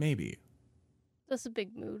 Maybe. That's a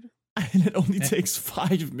big mood. And it only takes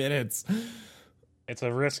 5 minutes. It's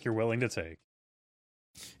a risk you're willing to take.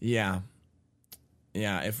 Yeah.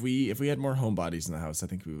 Yeah, if we had more homebodies in the house, I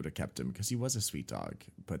think we would have kept him because he was a sweet dog.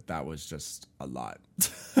 But that was just a lot.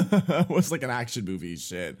 It was like an action movie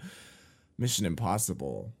shit. Mission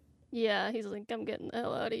Impossible. Yeah, he's like, I'm getting the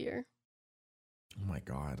hell out of here. Oh my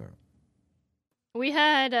god. We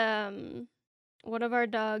had one of our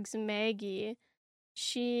dogs, Maggie.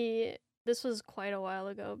 This was quite a while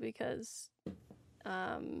ago because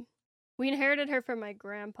we inherited her from my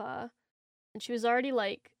grandpa, and she was already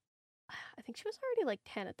like, I think she was already like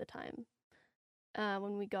 10 at the time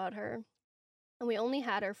when we got her, and we only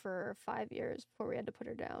had her for 5 years before we had to put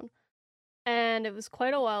her down. And it was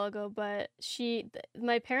quite a while ago, but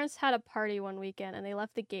my parents had a party one weekend and they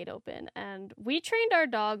left the gate open, and we trained our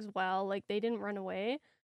dogs well, like they didn't run away.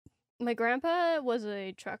 My grandpa was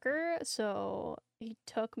a trucker, so he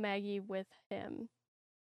took Maggie with him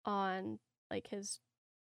on like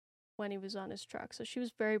when he was on his truck. So she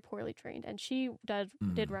was very poorly trained, and she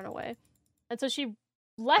did run away. And so she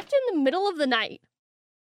left in the middle of the night.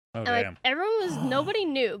 Oh, and damn. like everyone nobody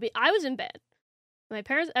knew. I was in bed. My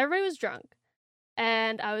parents, everybody was drunk.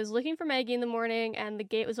 And I was looking for Maggie in the morning, and the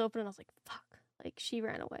gate was open, and I was like, fuck, like she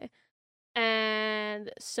ran away.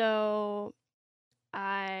 And so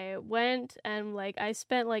I went and like I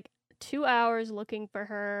spent like 2 hours looking for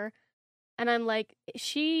her, and I'm like,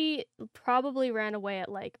 she probably ran away at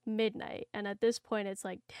like midnight, and at this point it's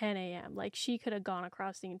like 10 a.m. Like she could have gone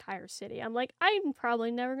across the entire city. I'm like, I'm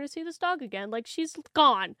probably never gonna see this dog again. Like she's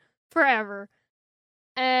gone forever.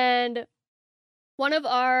 And one of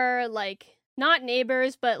our like not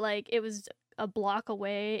neighbors, but like it was a block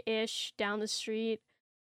away ish down the street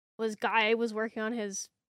was working on his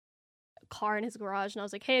car in his garage, and I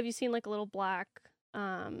was like, hey, have you seen like a little black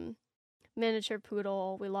miniature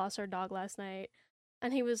poodle? We lost our dog last night.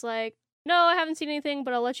 And he was like, no, I haven't seen anything,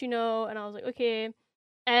 but I'll let you know. And I was like, okay.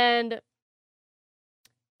 And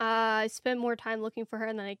I spent more time looking for her,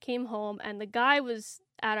 and then I came home, and the guy was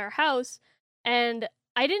at our house, and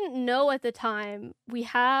I didn't know at the time we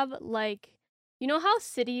have like, you know how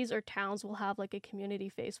cities or towns will have like a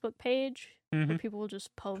community Facebook page where people will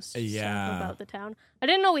just post stuff about the town. I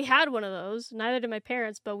didn't know we had one of those. Neither did my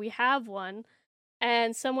parents, but we have one.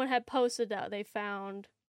 And someone had posted that they found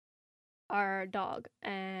our dog,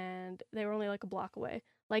 and they were only like a block away.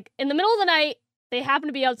 Like in the middle of the night, they happened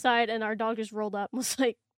to be outside, and our dog just rolled up and was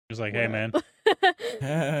like, He was like, hey, man.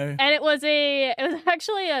 Hey. And it was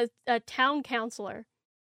actually a town councilor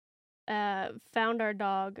found our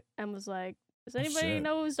dog and was like, does anybody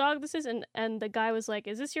know whose dog this is? And the guy was like,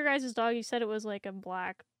 is this your guys' dog? You said it was like a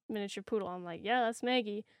black miniature poodle. I'm like, yeah, that's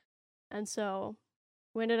Maggie. And so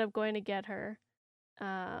we ended up going to get her.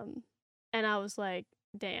 And I was like,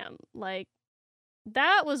 damn, like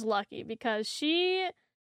that was lucky because she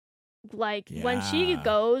when she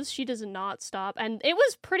goes, she does not stop. And it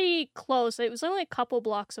was pretty close. It was only a couple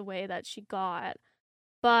blocks away that she got.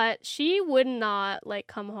 But she would not like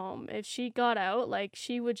come home. If she got out, like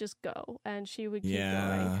she would just go and she would keep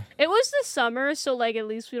going. It was the summer, so like at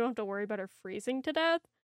least we don't have to worry about her freezing to death.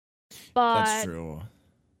 But that's true.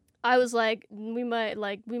 I was like, we might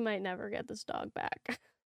never get this dog back.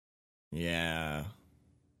 Yeah.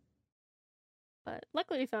 But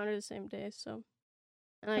luckily we found her the same day, so.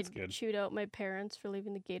 And I chewed out my parents for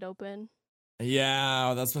leaving the gate open.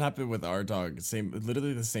 Yeah, that's what happened with our dog.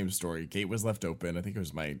 Literally the same story. Gate was left open. I think it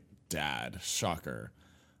was my dad. Shocker.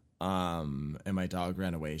 And my dog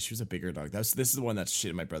ran away. She was a bigger dog. This is the one that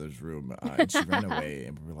shit in my brother's room. And she ran away,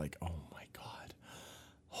 and we were like, oh my god.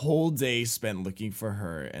 Whole day spent looking for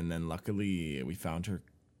her, and then luckily we found her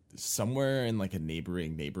somewhere in like a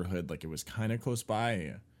neighboring neighborhood. Like it was kind of close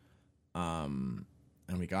by.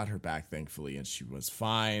 And we got her back, thankfully, and she was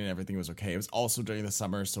fine. Everything was okay. It was also during the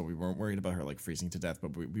summer, so we weren't worried about her, like, freezing to death.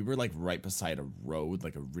 But we were, like, right beside a road,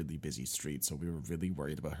 like, a really busy street. So we were really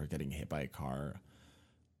worried about her getting hit by a car.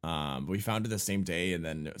 But we found her the same day and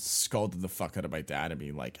then scolded the fuck out of my dad and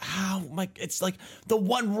being like, how? It's, like, the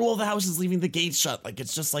one rule of the house is leaving the gate shut. Like,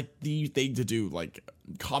 it's just, like, the thing to do. Like,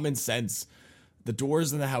 common sense. The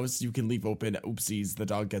doors in the house you can leave open. Oopsies, the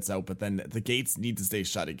dog gets out, but then the gates need to stay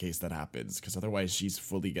shut in case that happens, because otherwise she's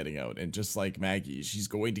fully getting out. And just like Maggie, she's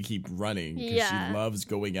going to keep running because she loves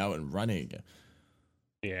going out and running.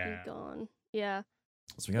 Yeah. She's gone. Yeah.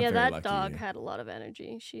 So we got very that lucky. dog had a lot of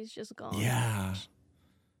energy. She's just gone. Yeah.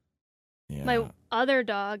 My other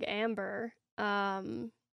dog, Amber, there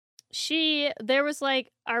was like,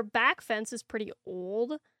 our back fence is pretty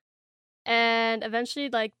old. And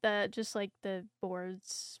eventually, like, the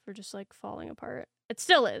boards were just, like, falling apart. It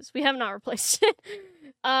still is. We have not replaced it.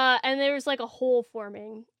 And there was, like, a hole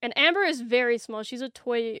forming. And Amber is very small. She was a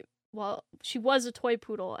toy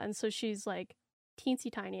poodle. And so she's, like,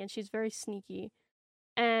 teensy tiny. And she's very sneaky.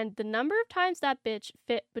 And the number of times that bitch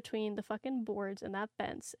fit between the fucking boards and that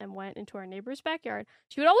fence and went into our neighbor's backyard,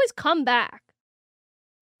 she would always come back.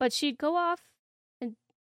 But she'd go off and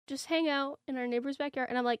just hang out in our neighbor's backyard.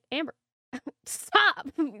 And I'm like, Amber, stop.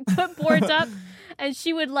 Put boards up. And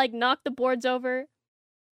she would like knock the boards over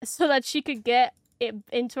so that she could get it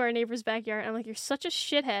into our neighbor's backyard. And I'm like, you're such a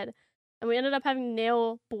shithead. And we ended up having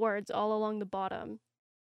nail boards all along the bottom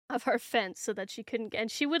of our fence so that she couldn't get,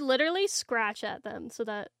 and she would literally scratch at them so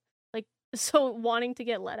that, like, so wanting to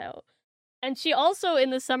get let out. And she also, in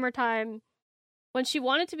the summertime, when she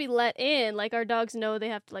wanted to be let in, like, our dogs know they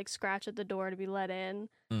have to, like, scratch at the door to be let in.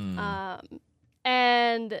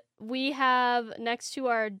 And we have, next to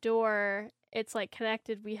our door, it's, like,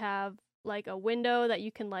 connected, we have, like, a window that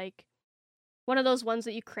you can, like, one of those ones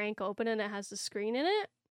that you crank open and it has the screen in it.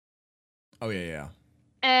 Oh, yeah.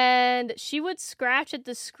 And she would scratch at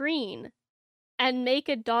the screen and make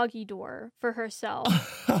a doggy door for herself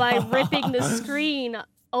by ripping the screen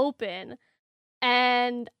open.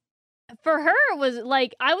 And for her, it was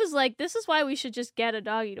like, I was like, this is why we should just get a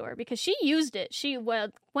doggy door, because she used it. She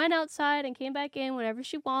went outside and came back in whenever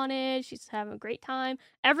she wanted. She's having a great time.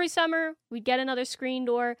 Every summer, we'd get another screen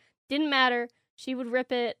door. Didn't matter. She would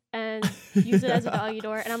rip it and use it as a doggy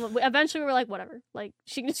door. And eventually we were like, whatever. Like,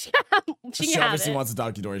 she can have She obviously wants a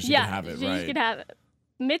doggy door. She can have it, right? She can have it.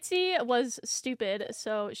 Mitzi was stupid,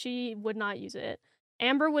 so she would not use it.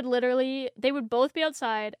 Amber would literally, they would both be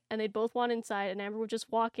outside and they'd both want inside, and Amber would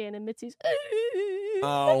just walk in and Mitzi's,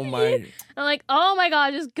 oh my. I'm like, oh my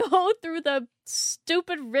god, just go through the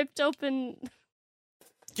stupid ripped open.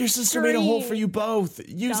 Your sister made a hole for you both.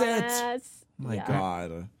 Use Dumbass. it. My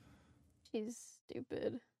god. She's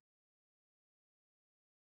stupid.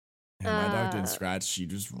 And my dog didn't scratch. She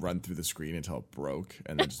just run through the screen until it broke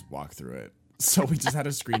and then just walk through it. So we just had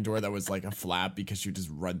a screen door that was like a flap because she would just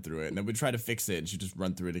run through it. And then we'd try to fix it and she'd just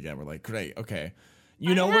run through it again. We're like, great, okay.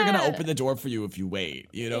 We're going to open the door for you if you wait.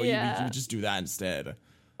 You know, you just do that instead.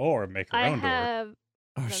 Or make her own door.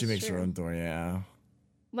 Oh, she makes her own door, yeah.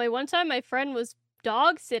 One time my friend was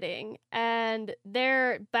dog sitting and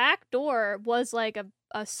their back door was like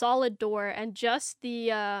a solid door, and just the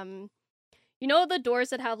you know the doors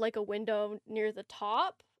that have like a window near the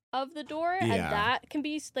top of the door, and that can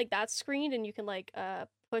be like that's screened and you can like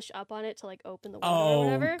push up on it to like open the window or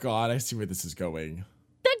whatever. Oh god, I see where this is going.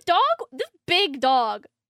 This big dog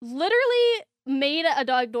literally made a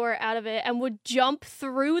dog door out of it and would jump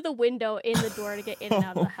through the window in the door to get in and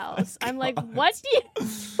out of the house. I'm like, what do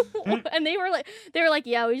you and they were like,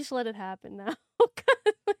 yeah, we just let it happen now.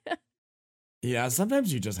 Yeah,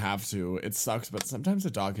 sometimes you just have to. It sucks, but sometimes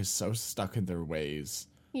a dog is so stuck in their ways.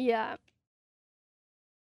 Yeah.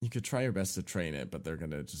 You could try your best to train it, but they're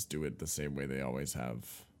gonna just do it the same way they always have.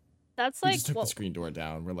 That's we like just took the screen door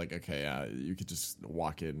down. We're like, okay, you could just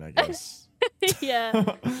walk in, I guess.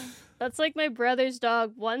 Yeah. That's like my brother's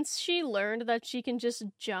dog. Once she learned that she can just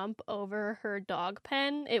jump over her dog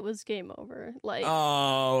pen, it was game over. Like,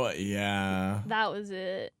 oh yeah, that was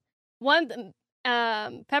it.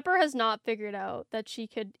 Pepper has not figured out that she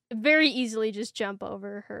could very easily just jump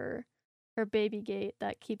over her baby gate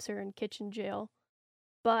that keeps her in kitchen jail.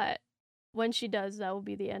 But when she does, that will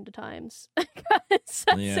be the end of times. That's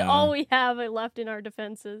all we have left in our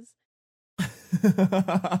defenses.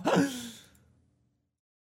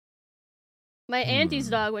 My auntie's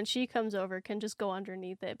dog, when she comes over, can just go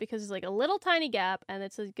underneath it because it's like a little tiny gap and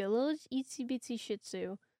it's like a little itsy bitsy shih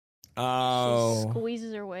tzu. Oh. She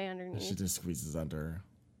squeezes her way underneath. She just squeezes under.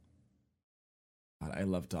 God, I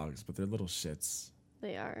love dogs, but they're little shits.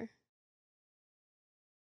 They are.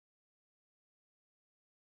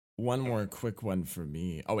 One more quick one for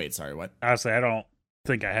me. Oh, wait, sorry, what? Honestly, I don't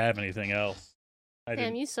think I have anything else.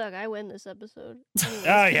 Damn, you suck. I win this episode. Anyways,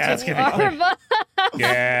 oh, yeah, that's kidding.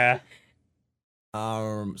 Yeah.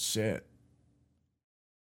 Shit.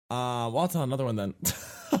 Well, I'll tell another one then.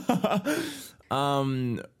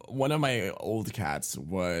 One of my old cats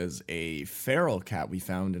was a feral cat we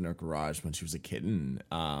found in our garage when she was a kitten.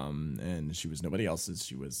 And she was nobody else's.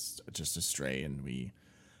 She was just a stray, and we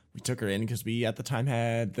took her in because we at the time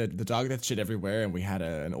had the dog that shit everywhere, and we had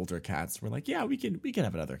an older cat. So we're like, yeah, we can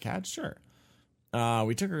have another cat, sure.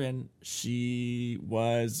 We took her in. She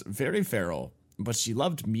was very feral, but she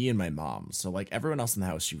loved me and my mom. So like everyone else in the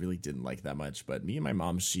house, she really didn't like that much. But me and my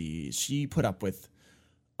mom, she put up with.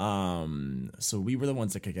 So we were the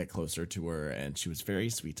ones that could get closer to her, and she was very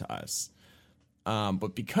sweet to us.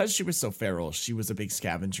 But because she was so feral, she was a big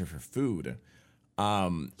scavenger for food.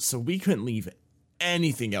 So we couldn't leave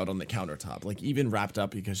anything out on the countertop, like even wrapped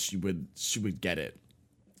up, because she would get it.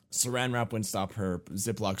 Saran wrap wouldn't stop her.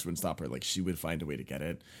 Ziplocs wouldn't stop her. Like, she would find a way to get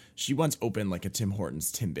it. She once opened like a Tim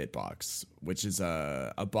Hortons Timbit box, which is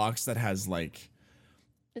a box that has like,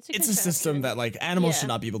 it's a system that like animals should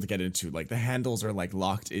not be able to get into. Like, the handles are like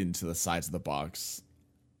locked into the sides of the box.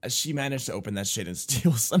 She managed to open that shit and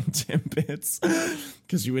steal some Timbits,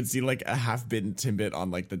 because you would see like a half-bitten Timbit on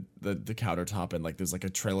like the countertop, and like there's like a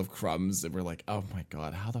trail of crumbs, and we're like, oh my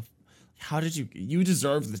god, how did you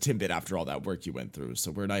deserve the Timbit after all that work you went through, so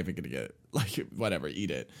we're not even gonna get, like, whatever, eat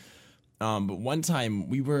it. But one time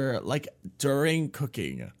we were like during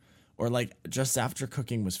cooking, or like just after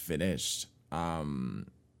cooking was finished,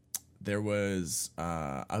 there was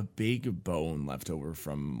a big bone left over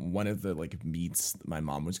from one of the like meats my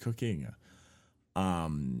mom was cooking.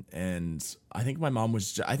 And I think my mom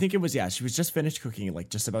was, she was just finished cooking, like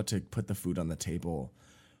just about to put the food on the table.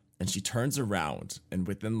 And she turns around, and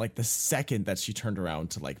within like the second that she turned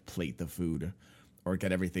around to like plate the food or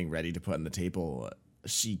get everything ready to put on the table,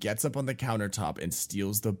 she gets up on the countertop and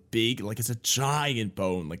steals the big, like it's a giant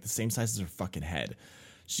bone, like the same size as her fucking head.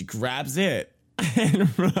 She grabs it and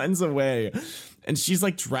runs away. And she's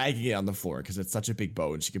like dragging it on the floor because it's such a big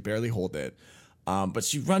bone. She could barely hold it. But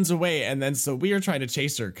she runs away, and then so we are trying to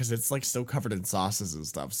chase her because it's like so covered in sauces and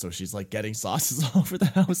stuff. So she's like getting sauces all over the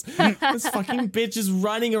house. This fucking bitch is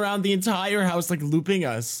running around the entire house, like looping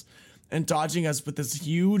us and dodging us with this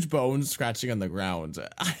huge bone scratching on the ground.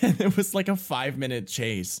 And it was like a 5-minute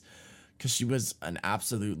chase because she was an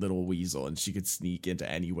absolute little weasel, and she could sneak into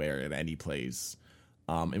anywhere in any place.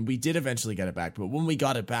 And we did eventually get it back, but when we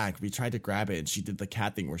got it back, we tried to grab it, and she did the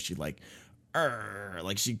cat thing where she like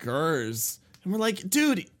she gurs. And we're like,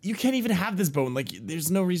 dude, you can't even have this bone. Like,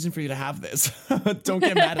 there's no reason for you to have this. Don't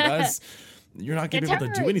get mad at us. You're not going to be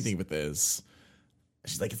able to do anything with this.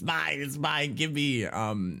 She's like, it's mine, give me.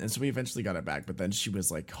 And so we eventually got it back. But then she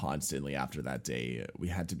was like constantly, after that day, we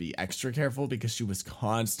had to be extra careful because she was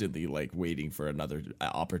constantly like waiting for another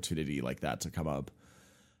opportunity like that to come up.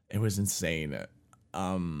 It was insane.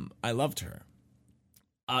 I loved her.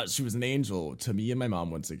 She was an angel to me and my mom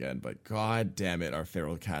once again, but god damn it, our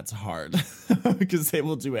feral cat's hard because they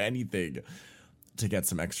will do anything to get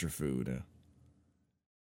some extra food.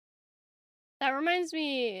 That reminds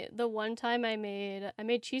me, the one time I made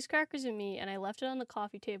cheese crackers and meat, and I left it on the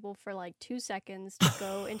coffee table for like 2 seconds to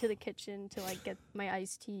go into the kitchen to like get my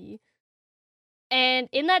iced tea. And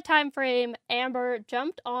in that time frame, Amber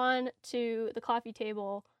jumped on to the coffee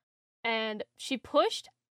table, and she pushed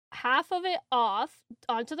half of it off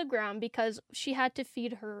onto the ground because she had to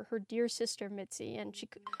feed her dear sister Mitzi, and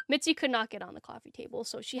Mitzi could not get on the coffee table,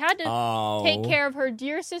 so she had to take care of her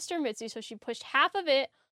dear sister Mitzi. So she pushed half of it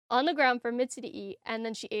on the ground for Mitzi to eat, and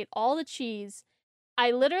then she ate all the cheese.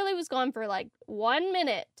 I literally was gone for like 1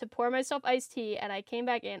 minute to pour myself iced tea, and I came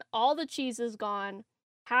back in. All the cheese is gone,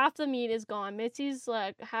 half the meat is gone. Mitzi's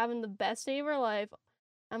like having the best day of her life.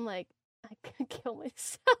 I'm like, I could kill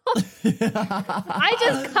myself. I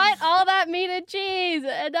just cut all that meat and cheese,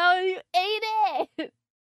 and now you ate it.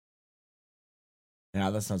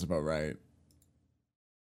 Yeah, that sounds about right.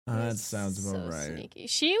 That sounds about right. Sneaky.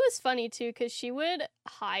 She was funny too, because she would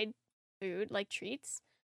hide food, like treats.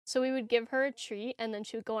 So we would give her a treat, and then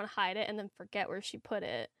she would go and hide it, and then forget where she put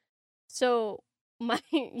it. So my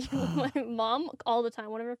mom, all the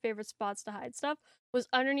time, one of her favorite spots to hide stuff was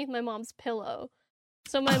underneath my mom's pillow.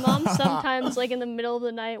 So my mom sometimes, like in the middle of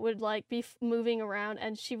the night, would like be moving around,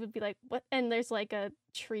 and she would be like, "What?" And there's like a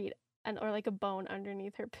treat or like a bone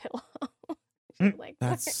underneath her pillow. Like,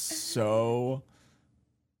 that's so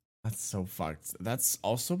fucked. That's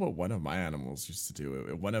also what one of my animals used to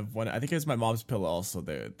do. I think it was my mom's pillow. Also,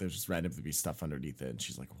 there's just randomly be stuff underneath it, and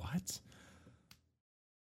she's like, "What?"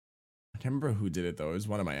 I can't remember who did it though. It was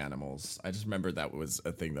one of my animals. I just remember that was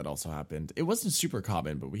a thing that also happened. It wasn't super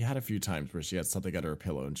common, but we had a few times where she had something under her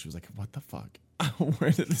pillow and she was like, "What the fuck?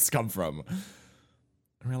 Where did this come from?"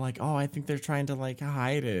 And we're like, "Oh, I think they're trying to like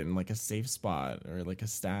hide it in like a safe spot or like a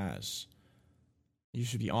stash. You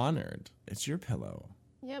should be honored. It's your pillow."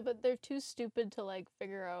 Yeah, but they're too stupid to like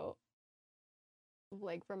figure out,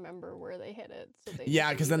 like remember where they hid it. So they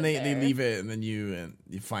because then they leave it, and then you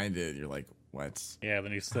find it. You're like, "What?" Yeah,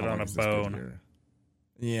 then you sit on a bone.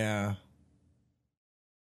 Yeah.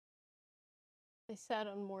 I sat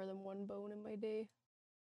on more than one bone in my day.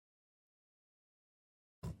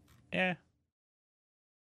 Yeah.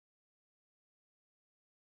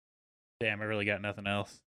 Damn, I really got nothing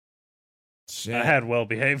else. Shit. I had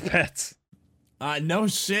well-behaved pets. No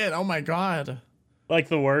shit. Oh my god. Like,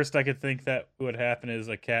 the worst I could think that would happen is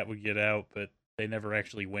a cat would get out, but they never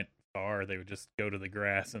actually went far. They would just go to the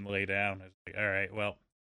grass and lay down. I was like, all right, well,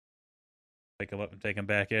 pick them up and take them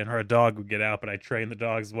back in. Or a dog would get out, but I trained the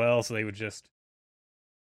dogs well, so they would just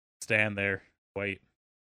stand there, wait.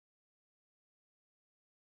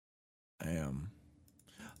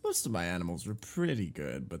 Most of my animals were pretty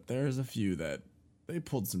good, but there's a few that they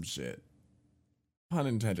pulled some shit. Pun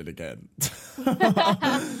intended again.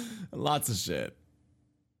 Lots of shit.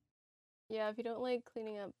 Yeah, if you don't like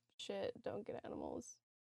cleaning up shit, don't get animals.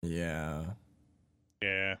 Yeah.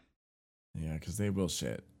 Yeah. Yeah, because they will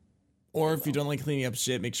shit. Or if you don't like cleaning up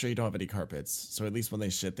shit, make sure you don't have any carpets. So at least when they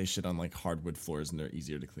shit on like hardwood floors and they're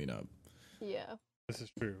easier to clean up. Yeah. This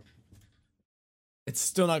is true. It's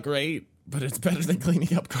still not great, but it's better than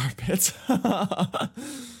cleaning up carpets. Yeah,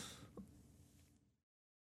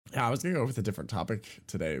 I was going to go with a different topic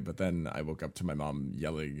today, but then I woke up to my mom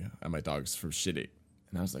yelling at my dogs for shitting.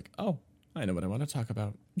 And I was like, oh, I know what I want to talk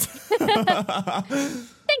about.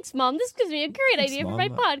 Thanks, Mom. This gives me a great idea for my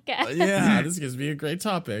podcast. Yeah, this gives me a great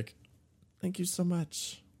topic. Thank you so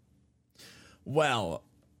much. Well,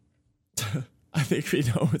 I think we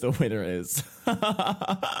know who the winner is.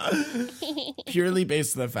 Purely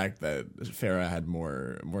based on the fact that Farah had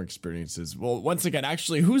more experiences. Well, once again,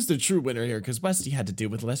 actually, who's the true winner here? Because Westy had to deal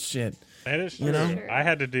with less shit. That is true. You know? Sure. I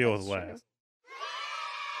had to deal with That's less. true.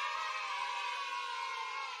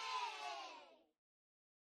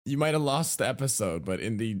 You might have lost the episode, but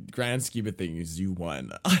in the grand scheme of things, you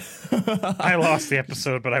won. I lost the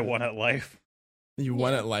episode, but I won at life. You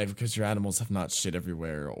won at life because your animals have not shit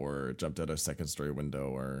everywhere or jumped out a second-story window,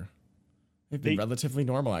 or they've been relatively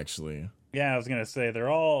normal, actually. Yeah, I was gonna say they're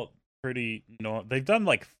all pretty normal. They've done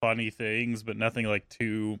like funny things, but nothing like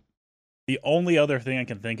too. The only other thing I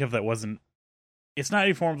can think of that wasn't, it's not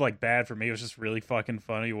any form of like bad for me, it was just really fucking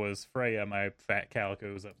funny, was Freya, my fat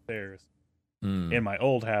calico, was upstairs in my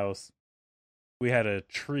old house. We had a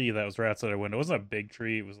tree that was right outside our window. It wasn't a big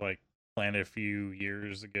tree. It was like planted a few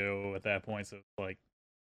years ago at that point, so it's like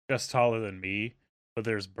just taller than me. But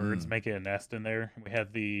there's birds making a nest in there. We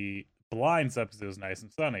had the blinds up because it was nice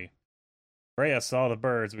and sunny. Freya saw the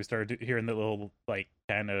birds. We started hearing the little like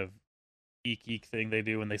kind of eek eek thing they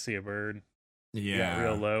do when they see a bird. Yeah. Got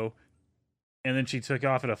real low. And then she took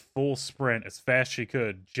off at a full sprint as fast as she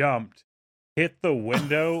could, jumped, hit the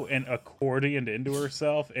window and accordioned into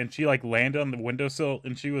herself, and she like landed on the windowsill,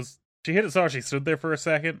 and she hit it so hard she stood there for a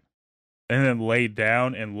second and then laid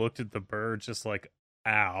down and looked at the bird just like,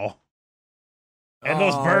 ow. And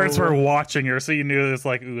those birds were watching her, so you knew it's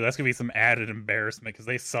like, ooh, that's gonna be some added embarrassment because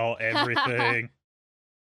they saw everything.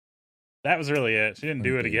 That was really it. She didn't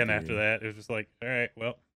do it again after that. It was just like, all right,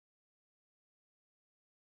 well.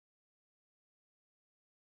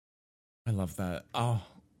 I love that. Oh,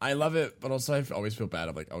 I love it, but also I always feel bad.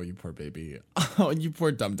 I'm like, oh, you poor baby. Oh, you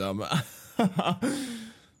poor dum-dum.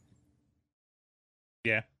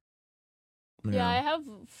 Yeah. Yeah, I have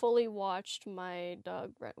fully watched my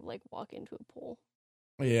dog like walk into a pool.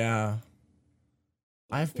 Yeah.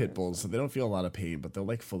 I have pit bulls, so they don't feel a lot of pain, but they'll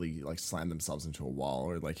like fully like slam themselves into a wall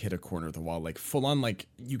or like hit a corner of the wall, like full on, like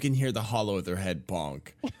you can hear the hollow of their head bonk.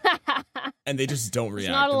 And they just don't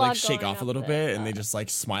react. They like shake off a little bit and they just like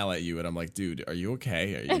smile at you. And I'm like, dude, are you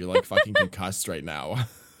okay? You're like fucking concussed right now.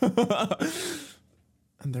 And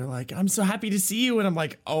they're like, I'm so happy to see you. And I'm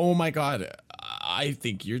like, oh my God, I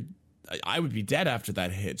think I would be dead after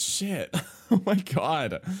that hit. Shit. Oh my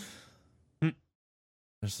God. They're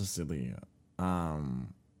so silly.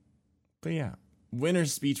 But yeah,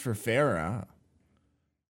 winner's speech for Farah.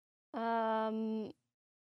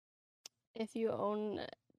 If you own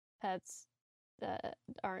pets that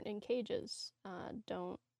aren't in cages,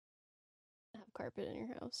 don't have carpet in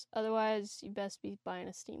your house. Otherwise, you best be buying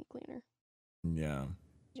a steam cleaner. Yeah.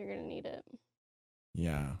 You're gonna need it.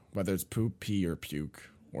 Yeah, whether it's poop, pee, or puke,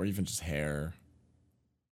 or even just hair.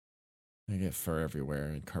 I get fur everywhere,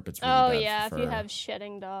 and carpet's really bad yeah, for if you fur. have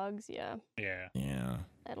shedding dogs, yeah. Yeah.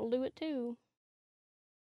 That'll do it too.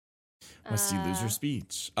 Must you lose your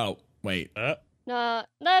speech? Oh, wait. No,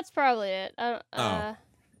 that's probably it. Okay.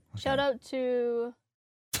 Shout out to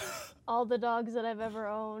all the dogs that I've ever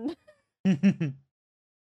owned.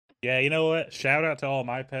 Yeah, you know what? Shout out to all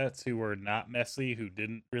my pets who were not messy, who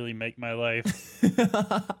didn't really make my life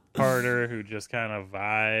harder, who just kind of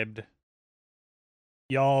vibed.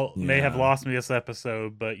 Y'all may have lost me this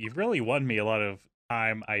episode, but you've really won me a lot of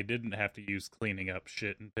time I didn't have to use cleaning up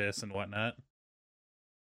shit and piss and whatnot.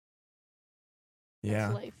 Yeah.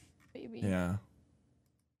 That's life, baby. Yeah.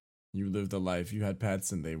 You lived a life. You had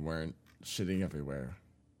pets and they weren't shitting everywhere.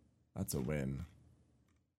 That's a win.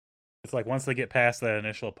 It's like once they get past that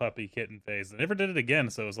initial puppy kitten phase, they never did it again.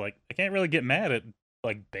 So it was like, I can't really get mad at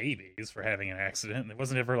like babies for having an accident. It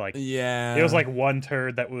wasn't ever like, yeah. it was like one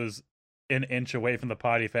turd that was an inch away from the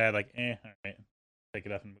potty pad, like, all right, pick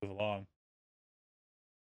it up and move along.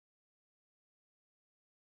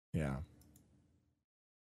 Yeah.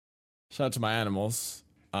 Shout out to my animals.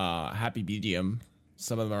 Happy medium.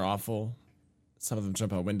 Some of them are awful. Some of them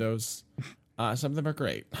jump out windows. Some of them are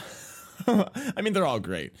great. I mean, they're all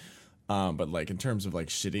great. But like in terms of like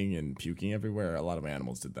shitting and puking everywhere, a lot of my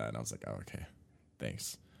animals did that, and I was like, oh, okay,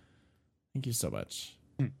 thanks. Thank you so much.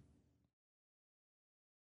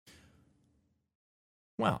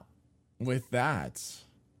 Well, with that,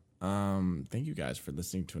 thank you guys for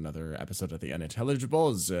listening to another episode of The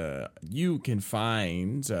Unintelligibles. You can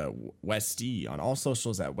find Westy on all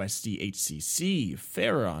socials at WestyHCC,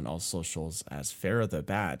 Farah on all socials as Farah the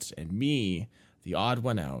Bat, and me, the odd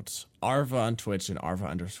one out, Arva on Twitch and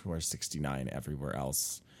Arva_69 everywhere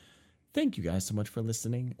else. Thank you guys so much for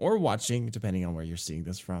listening or watching, depending on where you're seeing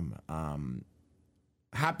this from.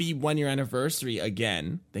 Happy 1 year anniversary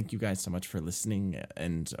again. Thank you guys so much for listening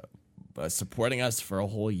and supporting us for a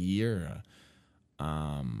whole year.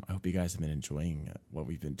 I hope you guys have been enjoying what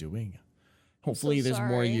we've been doing. Hopefully there's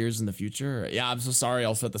more years in the future. Yeah, I'm so sorry.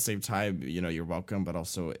 Also at the same time, you know, you're welcome, but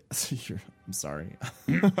also I'm sorry.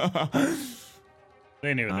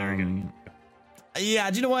 They knew what they were getting. Yeah,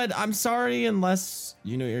 do you know what? I'm sorry unless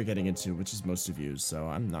you know what you're getting into, which is most of you. So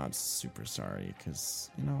I'm not super sorry because,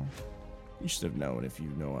 you know, you should have known if you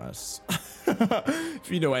know us. If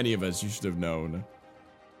you know any of us, you should have known.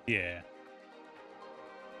 Yeah.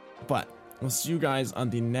 But we'll see you guys on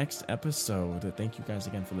the next episode. Thank you guys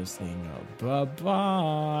again for listening.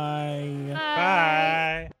 Bye-bye.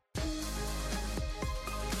 Bye.